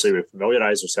obviously we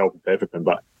familiarised ourselves with everything,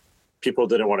 but people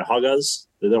didn't want to hug us.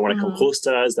 They didn't want to come close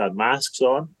to us. They had masks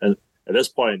on. And at this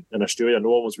point in Australia,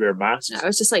 no one was wearing masks. No, it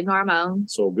was just like normal.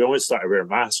 So we only started wearing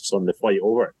masks on the flight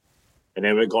over. And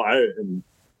then we got out, and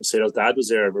Sarah's dad was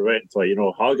there, and we went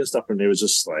to, hug and stuff, and he was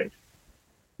just like,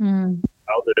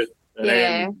 I'll do it. And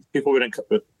then people wouldn't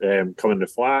come in the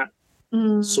flat.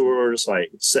 So we were just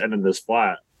like sitting in this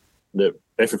flat that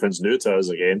everything's new to us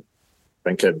again,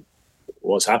 thinking,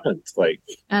 what's happened? Like,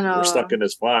 I know. We're stuck in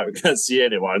this flat. We can't see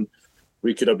anyone.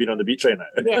 We could have been on the beach right now.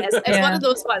 Yeah, it's one of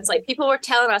those ones. Like, people were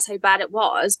telling us how bad it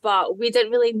was, but we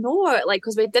didn't really know it. Like,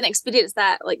 because we didn't experience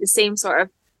that, like the same sort of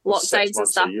lockdowns and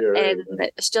stuff in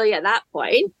Australia at that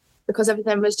point, because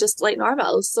everything was just like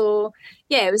normal. So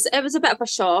yeah, it was a bit of a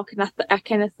shock, and I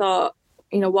kind of thought,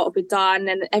 what would be done?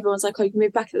 And everyone's like, oh, you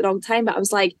moved back at the wrong time. But I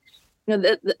was like,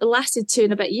 it lasted 2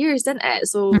 and a bit years, didn't it?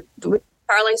 So we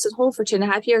paralyzed at home for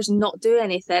 2.5 years and not do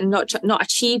anything, not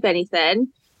achieve anything.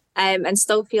 And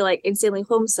still feel like insanely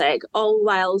homesick, all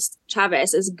whilst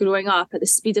Travis is growing up at the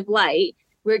speed of light.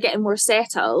 We're getting more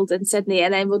settled in Sydney,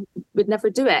 and then we'd never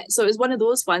do it. So it was one of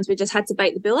those ones we just had to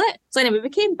bite the bullet. So anyway, we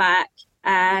came back,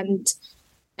 and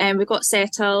we got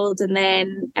settled, and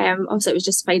then obviously it was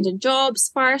just finding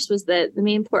jobs first was the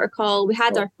main port of call. We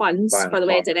had our funds for the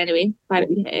wedding anyway. Had a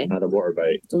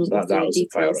motorbike. That was the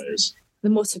priorities. The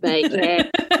motorbike,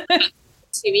 yeah.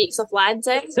 2 weeks of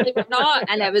landing, believe it or not,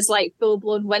 and it was like full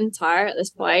blown winter at this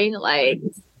point, like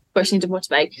pushing to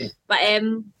motorbike. But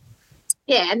and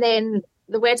then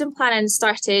the wedding planning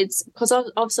started because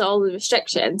obviously all the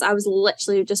restrictions. I was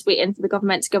literally just waiting for the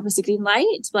government to give us a green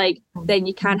light. Like, then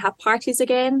you can have parties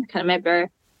again. I can't remember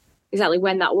exactly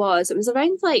when that was. It was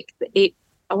around like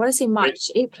I want to say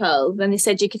March, April, when they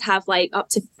said you could have like up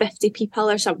to 50 people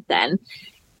or something.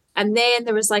 And then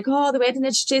there was like, oh, the wedding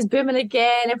industry is booming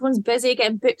again. Everyone's busy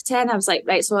getting booked in. I was like,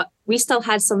 right. So we still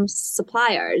had some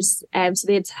suppliers. So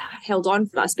they had held on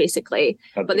for us basically.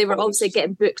 But they were obviously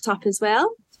getting booked up as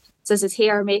well. So this is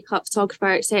hair, makeup,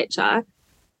 photographer, etc.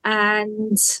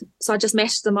 And so I just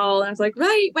messaged them all. And I was like,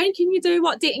 right, when can you do?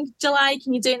 What date in July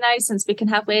can you do now? Since we can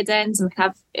have weddings and we can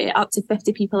have up to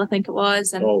 50 people, I think it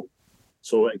was. And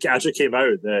so it actually came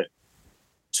out that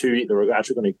they were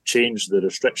actually going to change the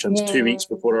restrictions 2 weeks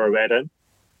before our wedding.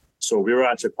 So we were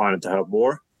actually planning to have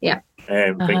more. Yeah.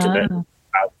 Thinking that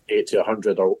at 80 to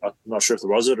 100, or I'm not sure if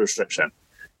there was a restriction.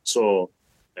 So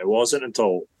it wasn't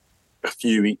until a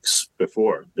few weeks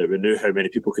before that we knew how many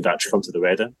people could actually come to the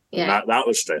wedding. Yeah. And that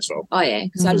was stressful. Oh, yeah,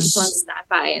 because I was just on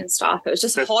standby and stuff. It was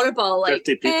just horrible.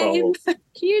 50 people. Can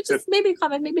you just maybe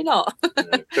come and maybe not?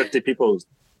 50 people is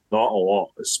not a lot.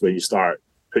 It's when you start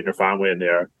putting your family in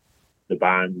there, the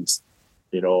band,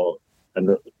 and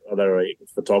the other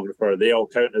photographer, they all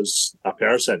count as a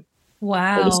person.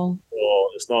 Wow. So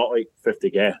it's not like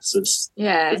 50 guests, it's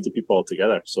 50 people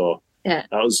altogether. So that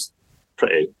was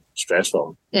pretty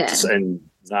stressful. Yeah. And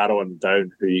narrowing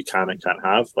down who you can and can't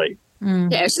have. Like,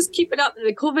 yeah, it's just keeping up with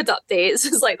the COVID updates.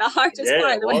 It's like the hardest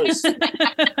part. It was.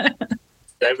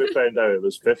 Then we found out it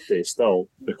was 50 still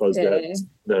because they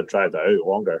had tried it out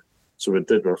longer. So we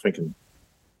were thinking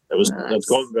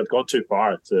they'd gone too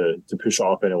far to push it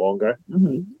off any longer.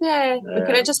 Mm-hmm. Yeah, we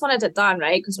could have just wanted it done,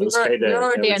 right? Because we were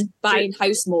already in buying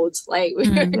house mode. Like we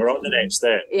we're on the next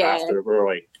step after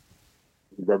we're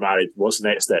married. What's the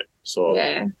next step? So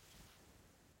yeah,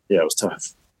 it was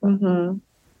tough. Mm-hmm.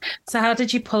 So how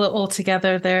did you pull it all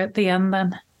together there at the end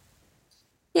then?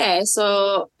 Yeah,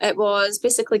 so it was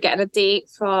basically getting a date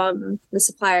from the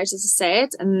suppliers, as I said,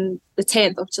 and the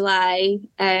 10th of July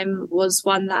was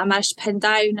one that I managed to pin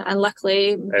down, and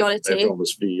luckily we got it to. Everyone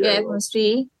was free. Yeah, everyone was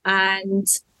free, and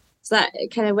so that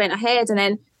kind of went ahead. And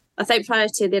then I think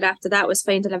priority then after that was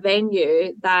finding a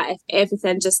venue that if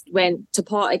everything just went to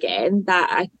pot again, that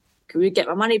I could get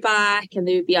my money back and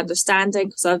they would be understanding,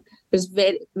 because there's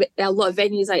a lot of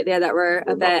venues out there that were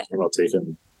a bit. They were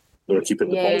keeping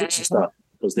deposits and stuff.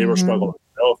 Because they were struggling,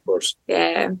 of course.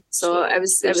 Yeah, so it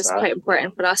was quite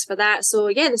important for us for that. So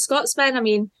yeah, the Scotsman. I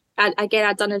mean,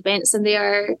 I'd done events in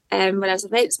there when I was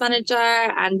events manager,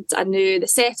 and I knew the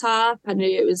setup. I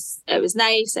knew it was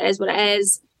nice. It is what it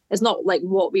is. It's not like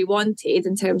what we wanted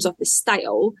in terms of the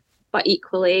style, but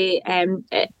equally,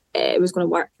 it was going to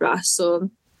work for us. So.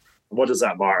 What does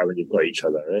that matter when you've got each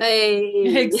other, right?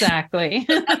 Exactly.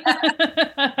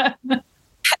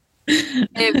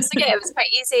 It was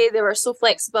quite easy. They were so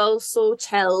flexible, so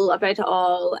chill about it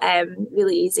all,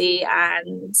 really easy,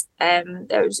 and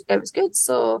it was good.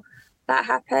 So that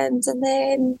happened, and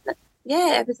then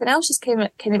everything else just came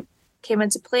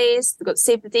into place. We got to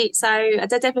save the dates out. I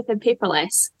did everything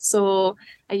paperless, so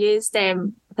I used I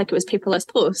think it was Paperless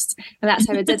Post, and that's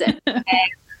how I did it.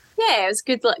 It was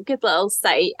good little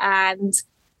site, and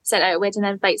sent out wedding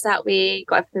invites that way.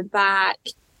 Got everything back.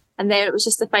 And then it was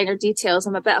just the finer details.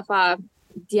 I'm a bit of a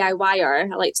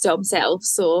DIYer. I like to do it myself.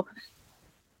 So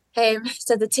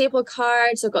the table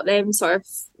cards, I got them sort of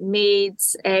made,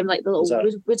 like the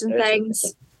little wooden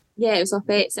things. Yeah, it was off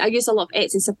Etsy. I used a lot of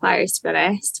Etsy suppliers, to be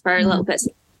honest, for little bits,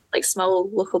 like small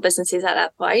local businesses at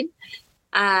that point.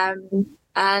 And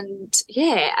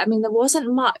yeah, I mean, there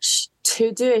wasn't much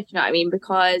to do, if you know what I mean,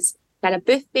 because I had a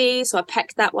buffet, so I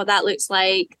picked what that looks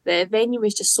like. The venue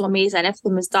was just so amazing.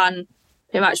 Everything was done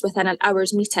pretty much within an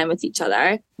hour's meeting with each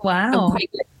other. Wow. I'm quite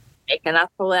good at making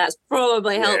that. That's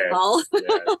probably helpful.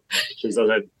 Yeah. She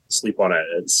doesn't sleep on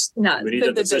it. We need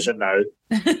a decision now.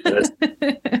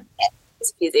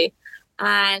 It's easy.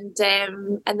 And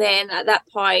then at that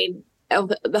point,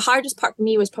 the hardest part for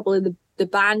me was probably the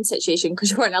band situation,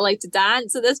 because you weren't allowed to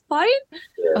dance at this point.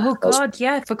 Yeah, oh God,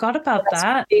 I forgot about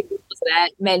that.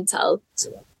 Mental.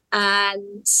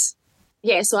 And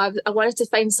yeah, so I wanted to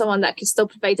find someone that could still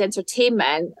provide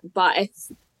entertainment, but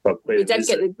we did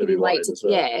get the green light to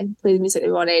play the music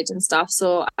we wanted and stuff.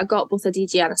 So I got both a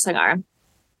DJ and a singer,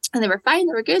 and they were fine.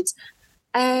 They were good.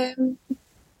 But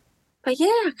yeah,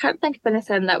 I can't think of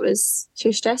anything that was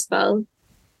too stressful, to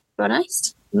be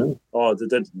honest. Yeah. Oh, they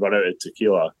did run out of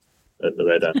tequila at the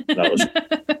wedding. That was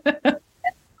that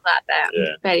bit.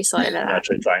 Yeah. Very sorry about that.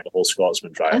 Actually trying the whole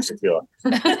Scotsman dry tequila.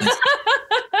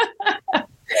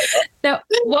 Now,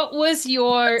 what was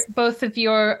both of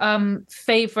your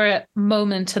favourite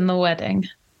moment in the wedding?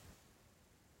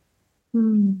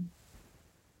 Do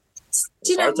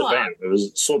you know what? It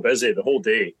was so busy. The whole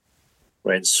day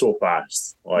went so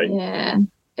fast. Yeah,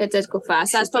 it did go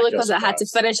fast. That's probably because I had to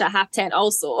finish at 10:30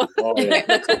 also. Oh,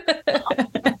 yeah.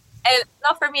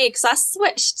 Not for me, because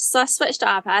I switched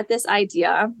up. I had this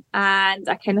idea, and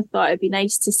I kind of thought it'd be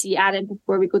nice to see Arron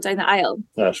before we go down the aisle.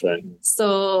 That's right.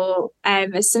 So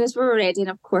as soon as we were ready, and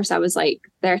of course I was like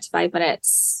 35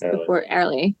 minutes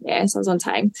early. Yeah, so I was on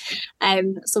time.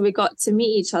 So we got to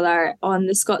meet each other on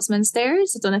the Scotsman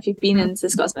stairs. I don't know if you've been into the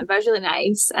Scotsman, but it was really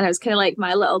nice. And it was kind of like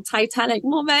my little Titanic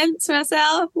moment to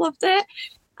myself. Loved it.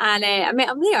 And I met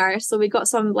him there. So we got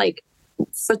some like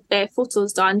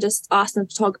photos done, just us and the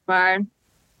photographer,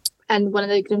 and one of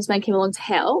the groomsmen came along to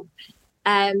help.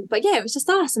 But yeah, it was just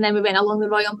us, and then we went along the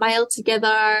Royal Mile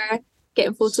together,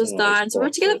 getting photos done. So we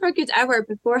were together for a good hour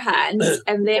beforehand,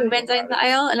 and then went down the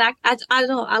aisle. And I don't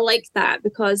know, I liked that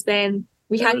because then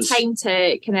we had time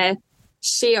to kind of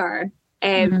share,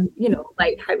 you know,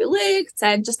 like how we looked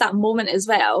and just that moment as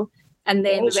well. And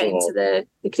then we went into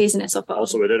the craziness of it.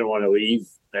 Also, we didn't want to leave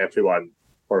everyone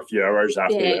for a few hours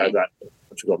after we had that,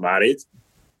 once we got married.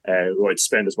 We wanted to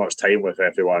spend as much time with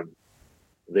everyone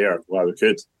there while we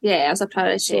could. Yeah, as a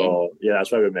priority. So yeah,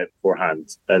 that's why we met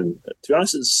beforehand. And to be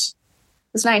honest,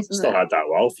 it's nice. Still had that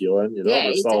wow feeling, you know. Yeah,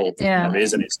 We're still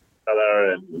amazing each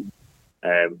other,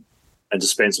 and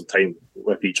just spend some time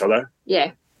with each other.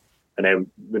 Yeah. And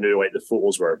then we knew like the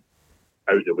photos were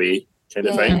out the way, kind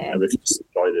of thing, and we could just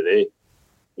enjoy the day.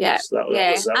 Yeah, so that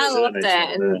was I loved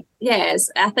it. Yes,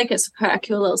 I think it's quite a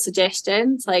cool little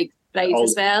suggestion, like brides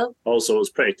as well. Also, it was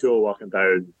pretty cool walking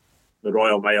down the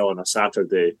Royal Mile on a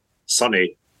Saturday,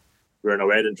 sunny, wearing a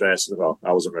wedding dress. Well,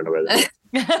 I wasn't wearing a wedding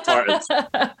dress. Started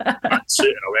suit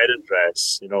and a wedding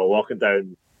dress, you know, walking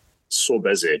down so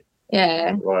busy.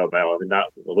 Yeah. Royal Mile. I mean,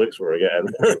 the looks we were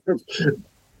getting.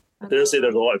 I dare say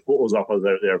there's a lot of photos of us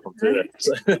out there from today.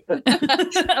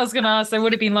 I was going to ask, there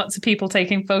would have been lots of people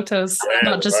taking photos,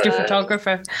 not just your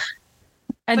photographer.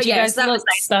 And you guys look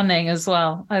stunning as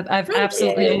well. I've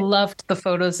absolutely loved the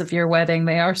photos of your wedding.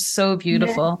 They are so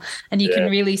beautiful. And you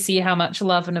can really see how much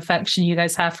love and affection you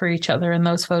guys have for each other in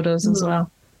those photos as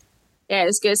well. Yeah,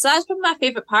 it's good. So that's probably my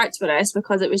favourite part, to be honest,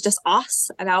 because it was just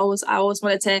us. And I always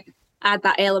wanted to add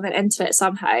that element into it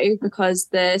somehow, because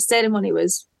the ceremony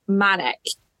was manic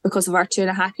because of our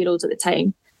 2.5-year-olds at the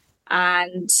time.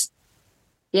 And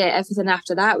yeah, everything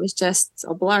after that was just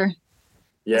a blur.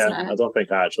 Yeah, I don't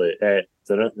think I actually ate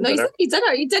dinner. No, you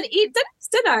didn't eat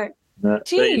dinner. No,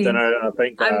 didn't eat dinner. I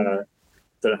think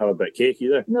didn't have a bit of cake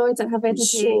either. No, I didn't have any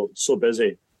cake. So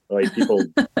busy. Like, people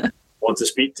want to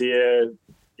speak to you,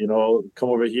 you know, come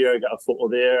over here, get a photo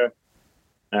there.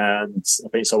 And I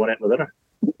think someone ate my dinner.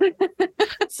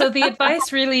 So the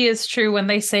advice really is true when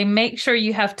they say make sure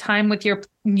you have time with your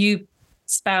new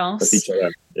spouse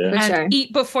and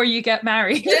eat before you get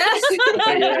married.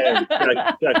 I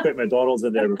quit McDonald's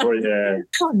in there before you.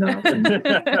 Oh no.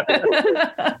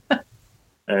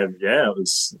 It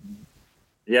was.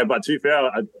 Yeah, but to be fair,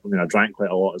 I mean, I drank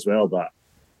quite a lot as well, but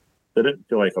I didn't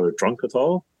feel like I was drunk at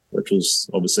all, which was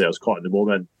obviously I was caught in the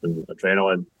moment and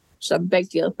adrenaline. It's a big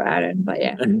deal for Arron, but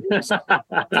yeah.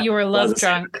 You were love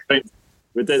drunk.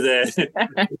 We did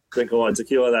drink a lot of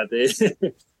tequila that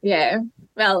day. Yeah.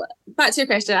 Well, back to your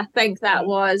question, I think that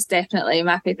was definitely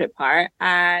my favourite part.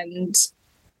 And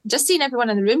just seeing everyone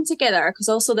in the room together, because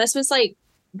also this was like,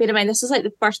 bear in mind, this was like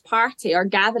the first party or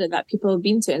gathering that people have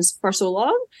been to for so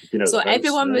long. So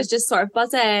everyone was just sort of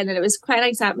buzzing, and it was quite a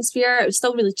nice atmosphere. It was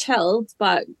still really chilled,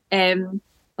 but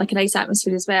like a nice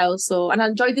atmosphere as well. So, and I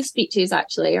enjoyed the speeches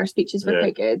actually. Our speeches were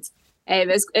quite good. It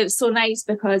was so nice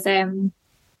because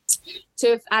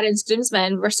two of Arron's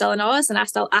groomsmen were still in Oz, and I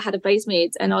had a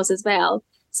bridesmaid in Oz as well.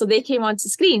 So they came onto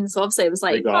screen. So obviously it was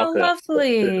like, oh,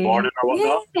 lovely. Good morning or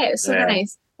whatnot. Yeah, it was so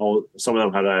nice. Some of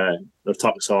them had their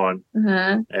tux on. We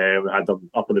had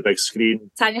them up on the big screen.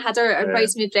 Tanya had her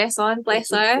bridesmaid dress on, bless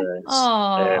her.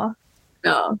 Oh.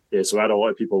 Yeah, so we had a lot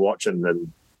of people watching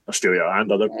in Australia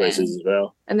and other places as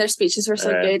well. And their speeches were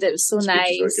so good. It was so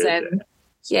nice. And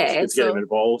it's get them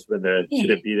involved when they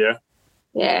shouldn't be there.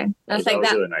 Yeah, and I think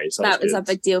that was really nice. That was a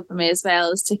big deal for me as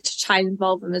well, is to try and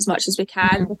involve them as much as we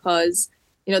can, because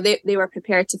you know they were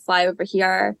prepared to fly over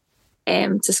here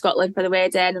to Scotland for the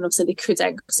wedding, and obviously they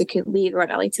couldn't because they couldn't leave, they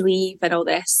weren't allowed to leave and all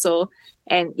this. So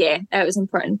it was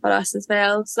important for us as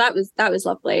well. So that was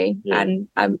lovely, and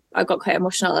I got quite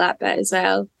emotional at that bit as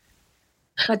well.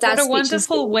 What a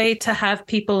wonderful way to have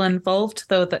people involved,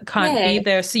 though, that can't be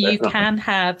there. So you can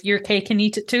have your cake and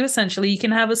eat it too, essentially. You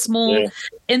can have a small,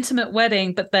 intimate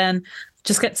wedding, but then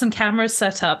just get some cameras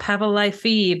set up, have a live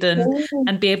feed,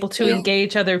 and be able to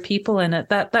engage other people in it.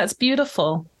 That's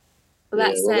beautiful.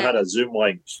 Well, we had a Zoom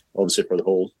link, obviously, for the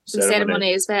whole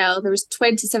ceremony as well. There was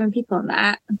 27 people on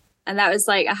that. And that was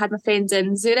like, I had my friend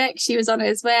in Zurich, she was on it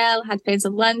as well. I had friends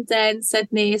in London,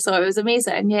 Sydney. So it was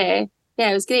amazing. Yeah,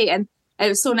 it was great. And it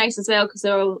was so nice as well because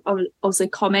they were all obviously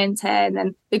commenting,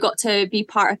 and they got to be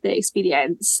part of the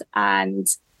experience, and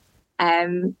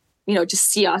just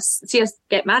see us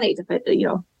get married,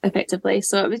 effectively.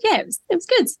 So it was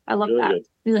good. I love that. Good.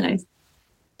 Really nice.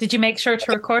 Did you make sure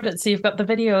to record it so you've got the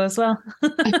video as well?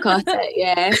 I've got it.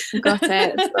 Yeah, I've got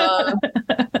it. So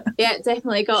yeah,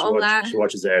 definitely got all that. She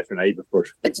watches it every night before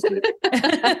she gets to sleep.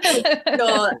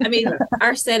 No, I mean,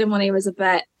 our ceremony was a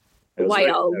bit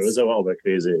wild. It was a little bit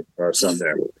crazy for some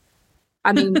there.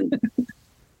 I mean,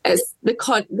 it's the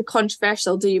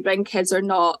controversial. Do you bring kids or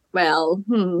not? Well,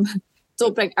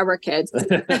 don't bring our kids.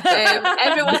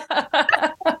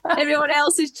 Everyone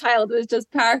else's child was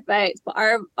just perfect, but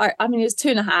our I mean, he was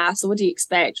 2.5, so what do you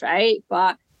expect, right?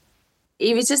 But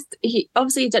he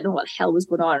obviously didn't know what the hell was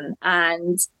going on,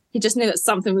 and he just knew that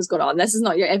something was going on. This is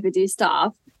not your everyday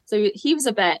stuff. So he was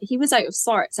out of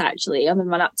sorts actually on the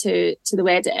run up to the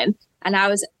wedding, and I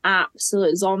was an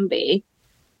absolute zombie.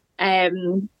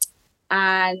 And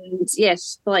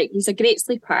yes, like, he's a great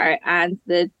sleeper, and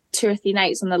the 2 or 3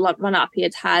 nights on the run up, he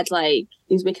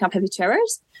was waking up every 2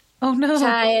 hours. Oh no.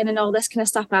 Crying and all this kind of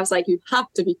stuff. And I was like, you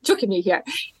have to be joking me here.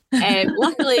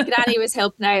 Luckily, Granny was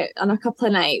helping out on a couple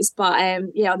of nights, but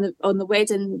on the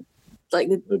wedding, like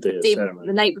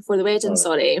the night before the wedding,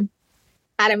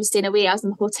 Arron was staying away. I was in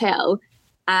the hotel,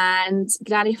 and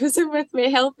Granny was in with me,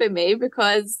 helping me,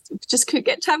 because we just couldn't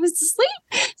get Travis to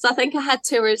sleep. So I think I had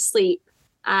 2 hours sleep,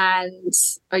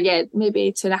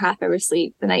 maybe 2.5 hours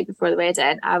sleep the night before the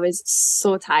wedding. I was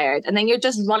so tired, and then you're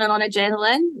just running on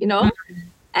adrenaline, you know.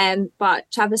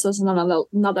 But Travis was on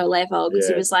another level, because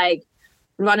he was like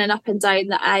running up and down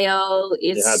the aisle. He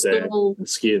had stole the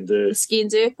ski and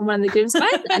do from one of the groomsmen,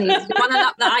 and he was running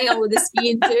up the aisle with the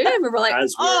ski and do, and we were like,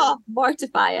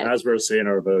 mortifying. As we were saying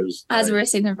our vows.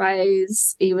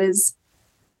 He was.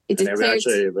 He declared.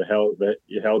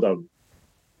 You held him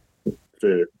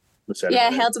through the ceremony.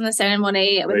 Yeah, held him the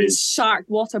ceremony with his shark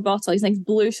water bottle. His nice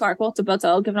blue shark water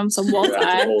bottle, giving him some water.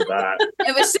 Hold that.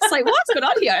 It was just like, what's going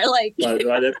on here? Like,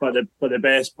 but the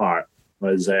best part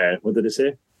was, what did he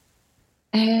say?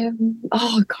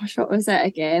 Oh gosh, what was it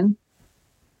again?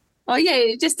 Oh yeah,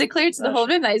 he just declared to the whole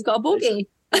room that he's got a bogey.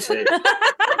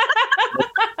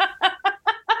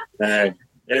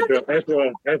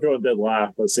 Everyone did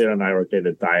laugh, but Sarah and I were kind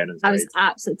of dying inside. I was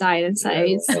absolutely dying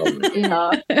inside. You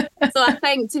know. So I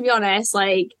think, to be honest,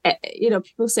 like,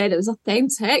 people said it was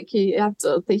authentic. You have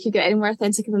to think you get any more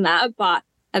authentic than that, but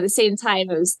at the same time,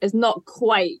 it's not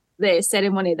quite the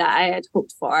ceremony that I had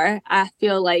hoped for. I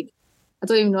feel like, I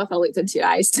don't even know if I looked into your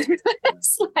eyes.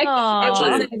 It's like, I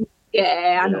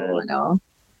know.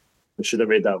 We should have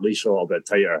made that leash a little bit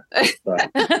tighter.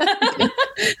 But,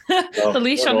 the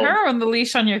leash on her, or the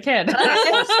leash on your kid?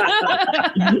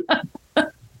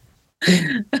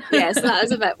 Yes, that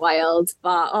was a bit wild,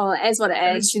 but it is what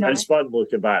it is. It's fun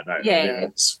looking back now. Yeah,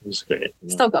 it's great.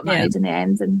 Still got married in the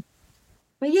end,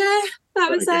 but yeah, that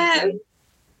was it.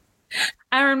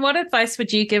 Arron, what advice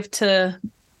would you give to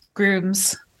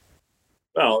grooms?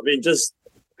 Well, I mean, just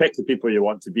pick the people you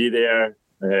want to be there.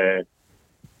 I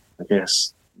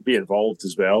guess be involved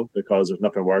as well, because there's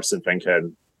nothing worse than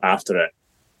thinking after it,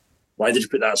 why did you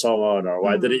put that song on, or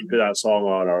why didn't you put that song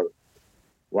on, or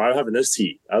why are we having this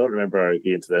tea? I don't remember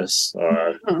getting to this,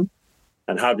 or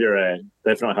and have your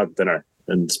definitely have dinner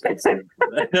and spend time.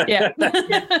 Yeah.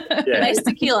 Nice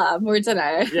tequila, more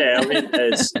dinner. Yeah, I mean,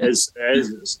 it's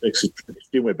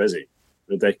extremely busy,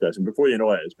 ridiculous, and before you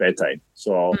know it, it's bedtime.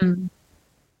 So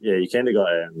yeah, you kind of got.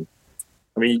 I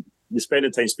mean, you spend the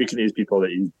time speaking to these people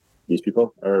these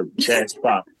people are guests,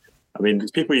 but I mean,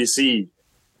 it's people you see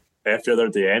every other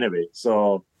day anyway.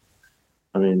 So,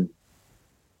 I mean,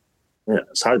 yeah,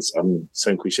 it's hard. I'm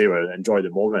saying cliche, but enjoy the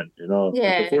moment, you know.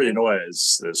 Yeah. Before you know it,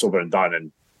 it's over and done,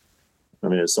 and I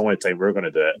mean, it's the only time we're going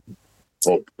to do it.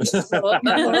 Hope.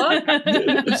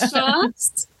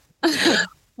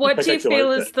 What do you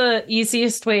feel is the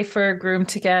easiest way for a groom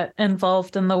to get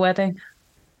involved in the wedding?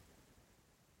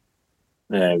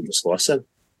 Just listen.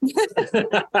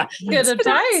 Good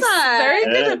advice. Very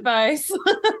good advice.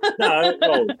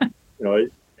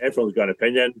 Everyone's got an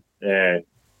opinion.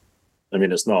 I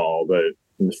mean, it's not all about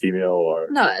the female or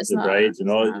the bride, you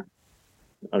know. Not.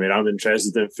 I mean, I'm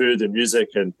interested in food and music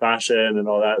and fashion and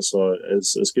all that, so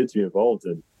it's good to be involved.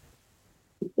 And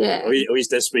at least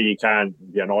this way you can't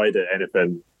be annoyed at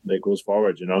anything that goes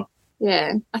forward, you know.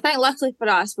 Yeah, I think luckily for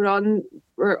us, we're on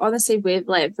the same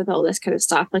wavelength with all this kind of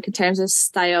stuff, like in terms of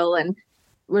style, and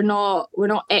we're not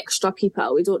extra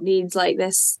people. We don't need like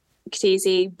this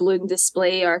crazy balloon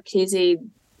display or crazy,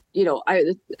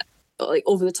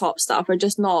 over the top stuff. We're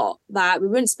just not that. We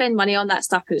wouldn't spend money on that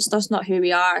stuff because it's just not who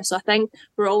we are. So I think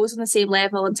we're always on the same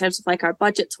level in terms of like our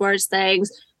budget towards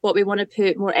things, what we want to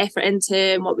put more effort into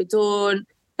and what we don't,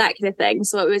 that kind of thing.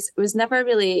 So it was never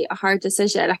really a hard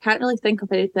decision. I can't really think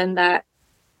of anything that,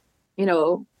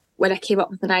 when I came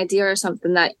up with an idea or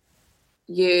something that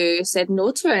you said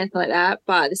no to or anything like that.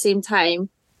 But at the same time,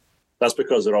 that's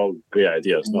because they're all great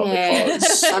ideas, not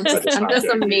because I'm just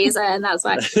amazing. That's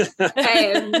why. But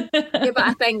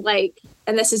I think like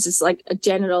and this is just like a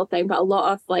general thing, but a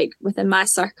lot of like within my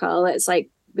circle, it's like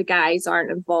the guys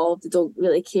aren't involved, they don't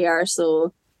really care,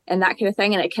 so and that kind of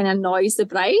thing, and it kind of annoys the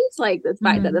bride, like the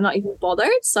fact that they're not even bothered.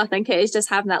 So I think it is just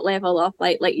having that level of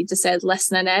like you just said,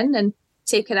 listening in and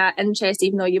taking that interest,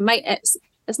 even though you might,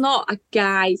 it's not a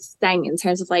guy thing in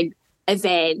terms of like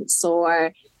events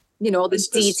or the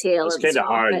detail. It's kind of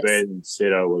hard when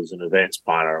Sarah was an events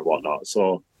planner and whatnot,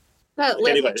 so but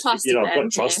like trust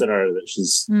got trust in her that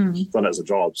she's done it as a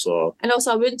job. So, and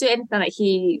also I wouldn't do anything that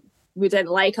he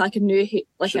wouldn't like I knew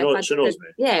like she knows me.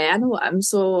 Yeah, I know him.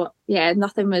 So yeah,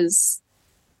 nothing was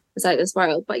out of this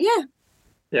world. But yeah,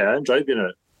 I enjoy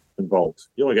being involved.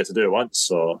 You only get to do it once,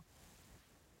 so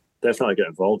definitely get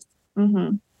involved.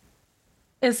 Mm-hmm.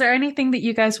 Is there anything that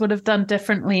you guys would have done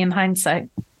differently in hindsight?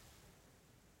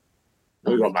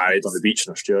 We got married on the beach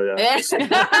in Australia.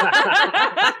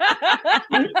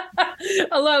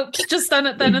 Hello, just done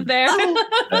it then and there.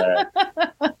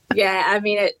 Yeah, I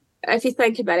mean, if you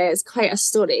think about it, it's quite a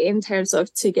story in terms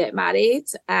of to get married.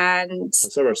 And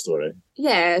it's our story.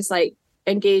 Yeah, it's like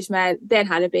engagement, then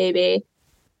had a baby,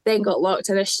 then got locked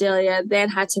in Australia, then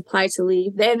had to apply to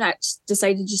leave, then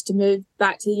decided just to move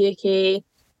back to the UK,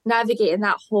 navigating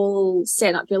that whole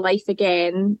setting up your life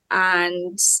again,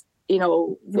 and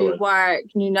new work,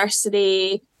 new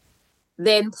nursery,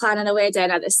 then planning a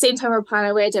wedding. At the same time we're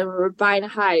planning a wedding, we were buying a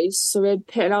house, so we'd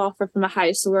put an offer from a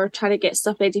house, so we were trying to get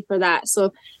stuff ready for that.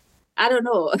 So I don't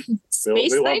know,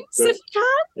 space things if you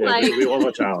can. Yeah, we love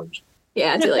a challenge.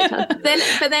 Yeah, I do like that.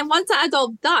 But then once I had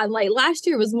all done, like last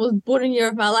year was the most boring year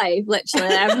of my life. Literally,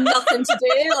 I have nothing to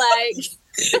do. Like,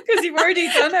 because you've already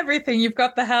done everything. You've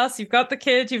got the house, you've got the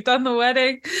kids, you've done the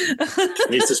wedding.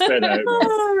 Needs to spread out.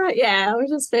 Yeah, we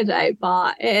just spread it out,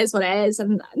 but it is what it is.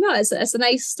 And no, it's a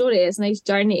nice story. It's a nice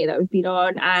journey that we've been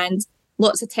on, and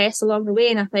lots of tests along the way.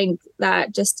 And I think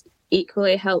that just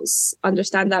equally helps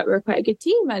understand that we're quite a good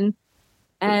team. And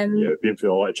we've been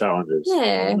through a lot of challenges.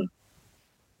 Yeah.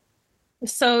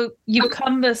 So you've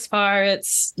come this far.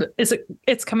 It's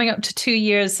coming up to 2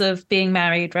 years of being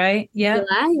married, right? Yeah.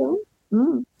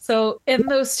 So in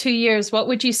those 2 years, what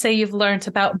would you say you've learned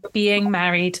about being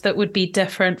married that would be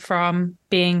different from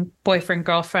being boyfriend,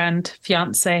 girlfriend,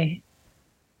 fiance?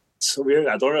 So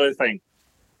I don't really think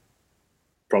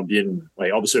from being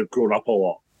like, obviously we've grown up a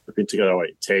lot. We've been together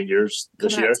like 10 years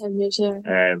this year. 10 years,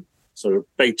 yeah. So a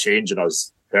big change in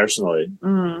us personally.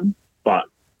 But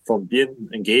from being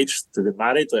engaged to being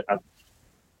married, like,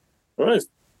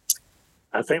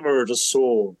 I think we were just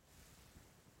so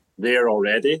there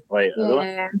already. Like,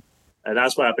 and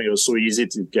that's why I think it was so easy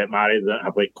to get married. I didn't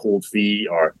have like cold feet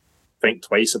or think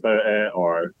twice about it,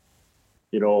 or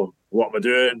what am I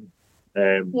doing?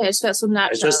 Yeah, it felt so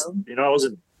natural. It's just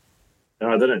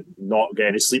I didn't not get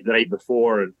any sleep the night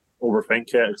before and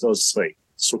overthink it because I was like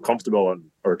so comfortable in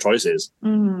our choices,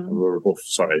 and we were both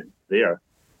sort of there.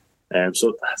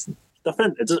 So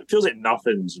nothing. It feels like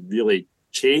nothing's really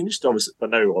changed. Obviously, but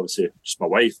now obviously just my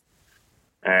wife.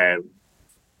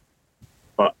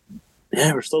 But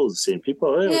yeah, we're still the same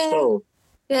people. We're still.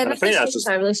 Yeah, I think that's just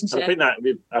our relationship.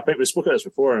 I think we spoke about this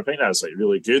before, and I think that's like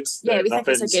really good. Yeah, we think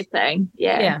it's a good thing.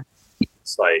 Yeah.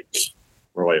 It's like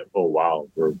we're like, oh wow,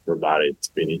 we're married.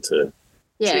 We need to.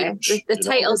 Yeah, change, the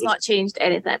title's not changed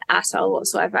anything at all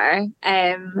whatsoever.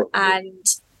 And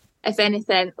if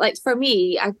anything, like for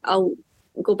me, I'll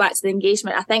go back to the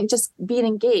engagement. I think just being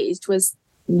engaged was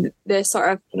the sort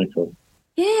of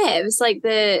it was like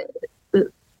the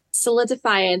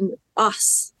solidifying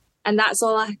us, and that's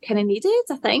all I kind of needed,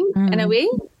 I think, in a way.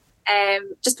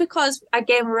 Just because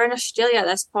again we're in Australia at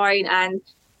this point, and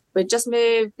we just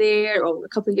moved there, or a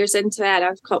couple of years into it, and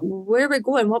I've got where we're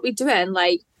going, what we're doing,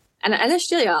 like. And in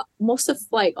Australia, most of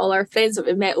like all our friends that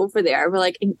we met over there were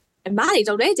like married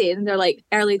already, and they're like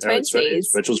early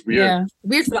 20s, which was weird. Yeah.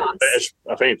 Weird for us.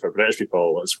 I think for British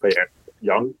people, it's quite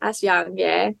young. That's young,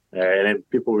 yeah. And then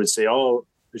people would say, "Oh,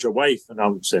 is your wife?" And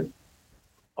I'm saying,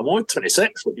 "I'm only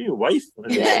 26. What are you, wife?" And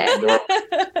they've been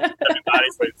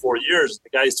married for like 4 years. The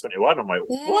guy's 21. I'm like,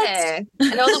 what? And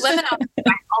all the women all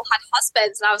had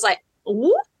husbands, and I was like,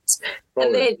 what?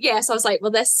 Probably. And then so I was like,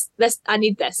 well, this I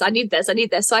need this. So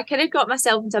I kind of got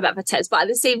myself into a bit of a tits, but at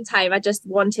the same time I just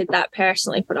wanted that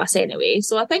personally for us anyway.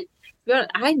 So I think, to be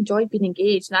honest, I enjoyed being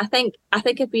engaged, and I think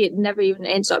if we had never even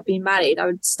ended up being married, I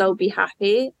would still be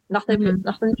happy. Nothing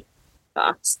but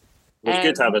us. It was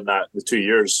good having that the 2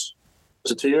 years.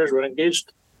 Was it 2 years we were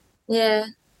engaged? Yeah,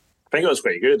 I think it was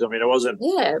quite good. I mean, it wasn't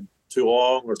too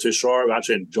long or too short. We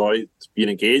actually enjoyed being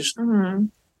engaged.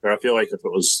 Where I feel like if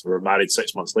we were married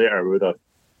 6 months later, we would have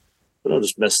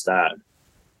just missed that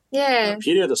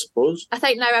period, I suppose. I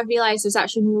think now I've realised there's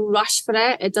actually no rush for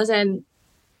it. It doesn't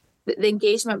the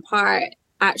engagement part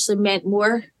actually meant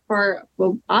more for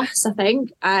us, I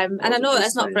think. And I know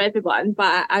that's not for everyone,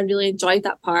 but I really enjoyed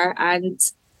that part. And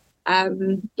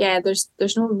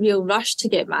there's no real rush to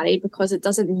get married because it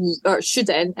doesn't, or it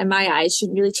shouldn't, in my eyes,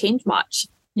 shouldn't really change much.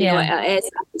 You know, it is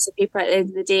a piece of paper at the end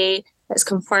of the day. It's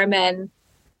confirming,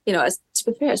 you know, to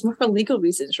be fair, it's more for legal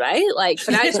reasons, right? Like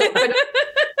financial, like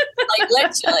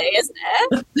literally, isn't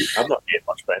it? I'm not getting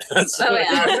much finance. Oh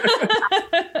yeah.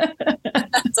 I don't know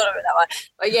about that one.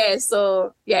 But yeah,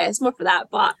 so yeah, it's more for that.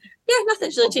 But yeah,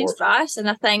 nothing's really changed for us. And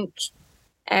I think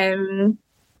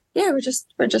we're just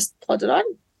plodding on.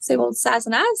 Same old Saz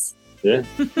and Az. Yeah.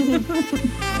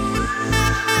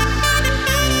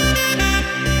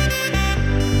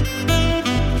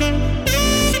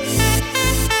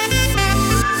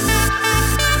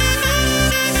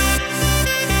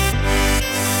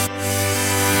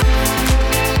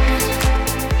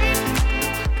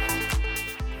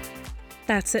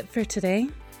 That's it for today.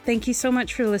 Thank you so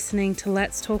much for listening to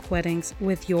Let's Talk Weddings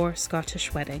with Your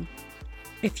Scottish Wedding.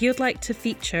 If you'd like to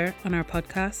feature on our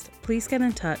podcast, please get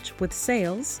in touch with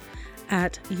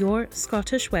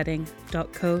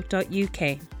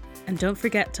sales@yourscottishwedding.co.uk. And don't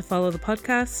forget to follow the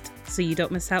podcast so you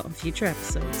don't miss out on future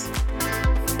episodes.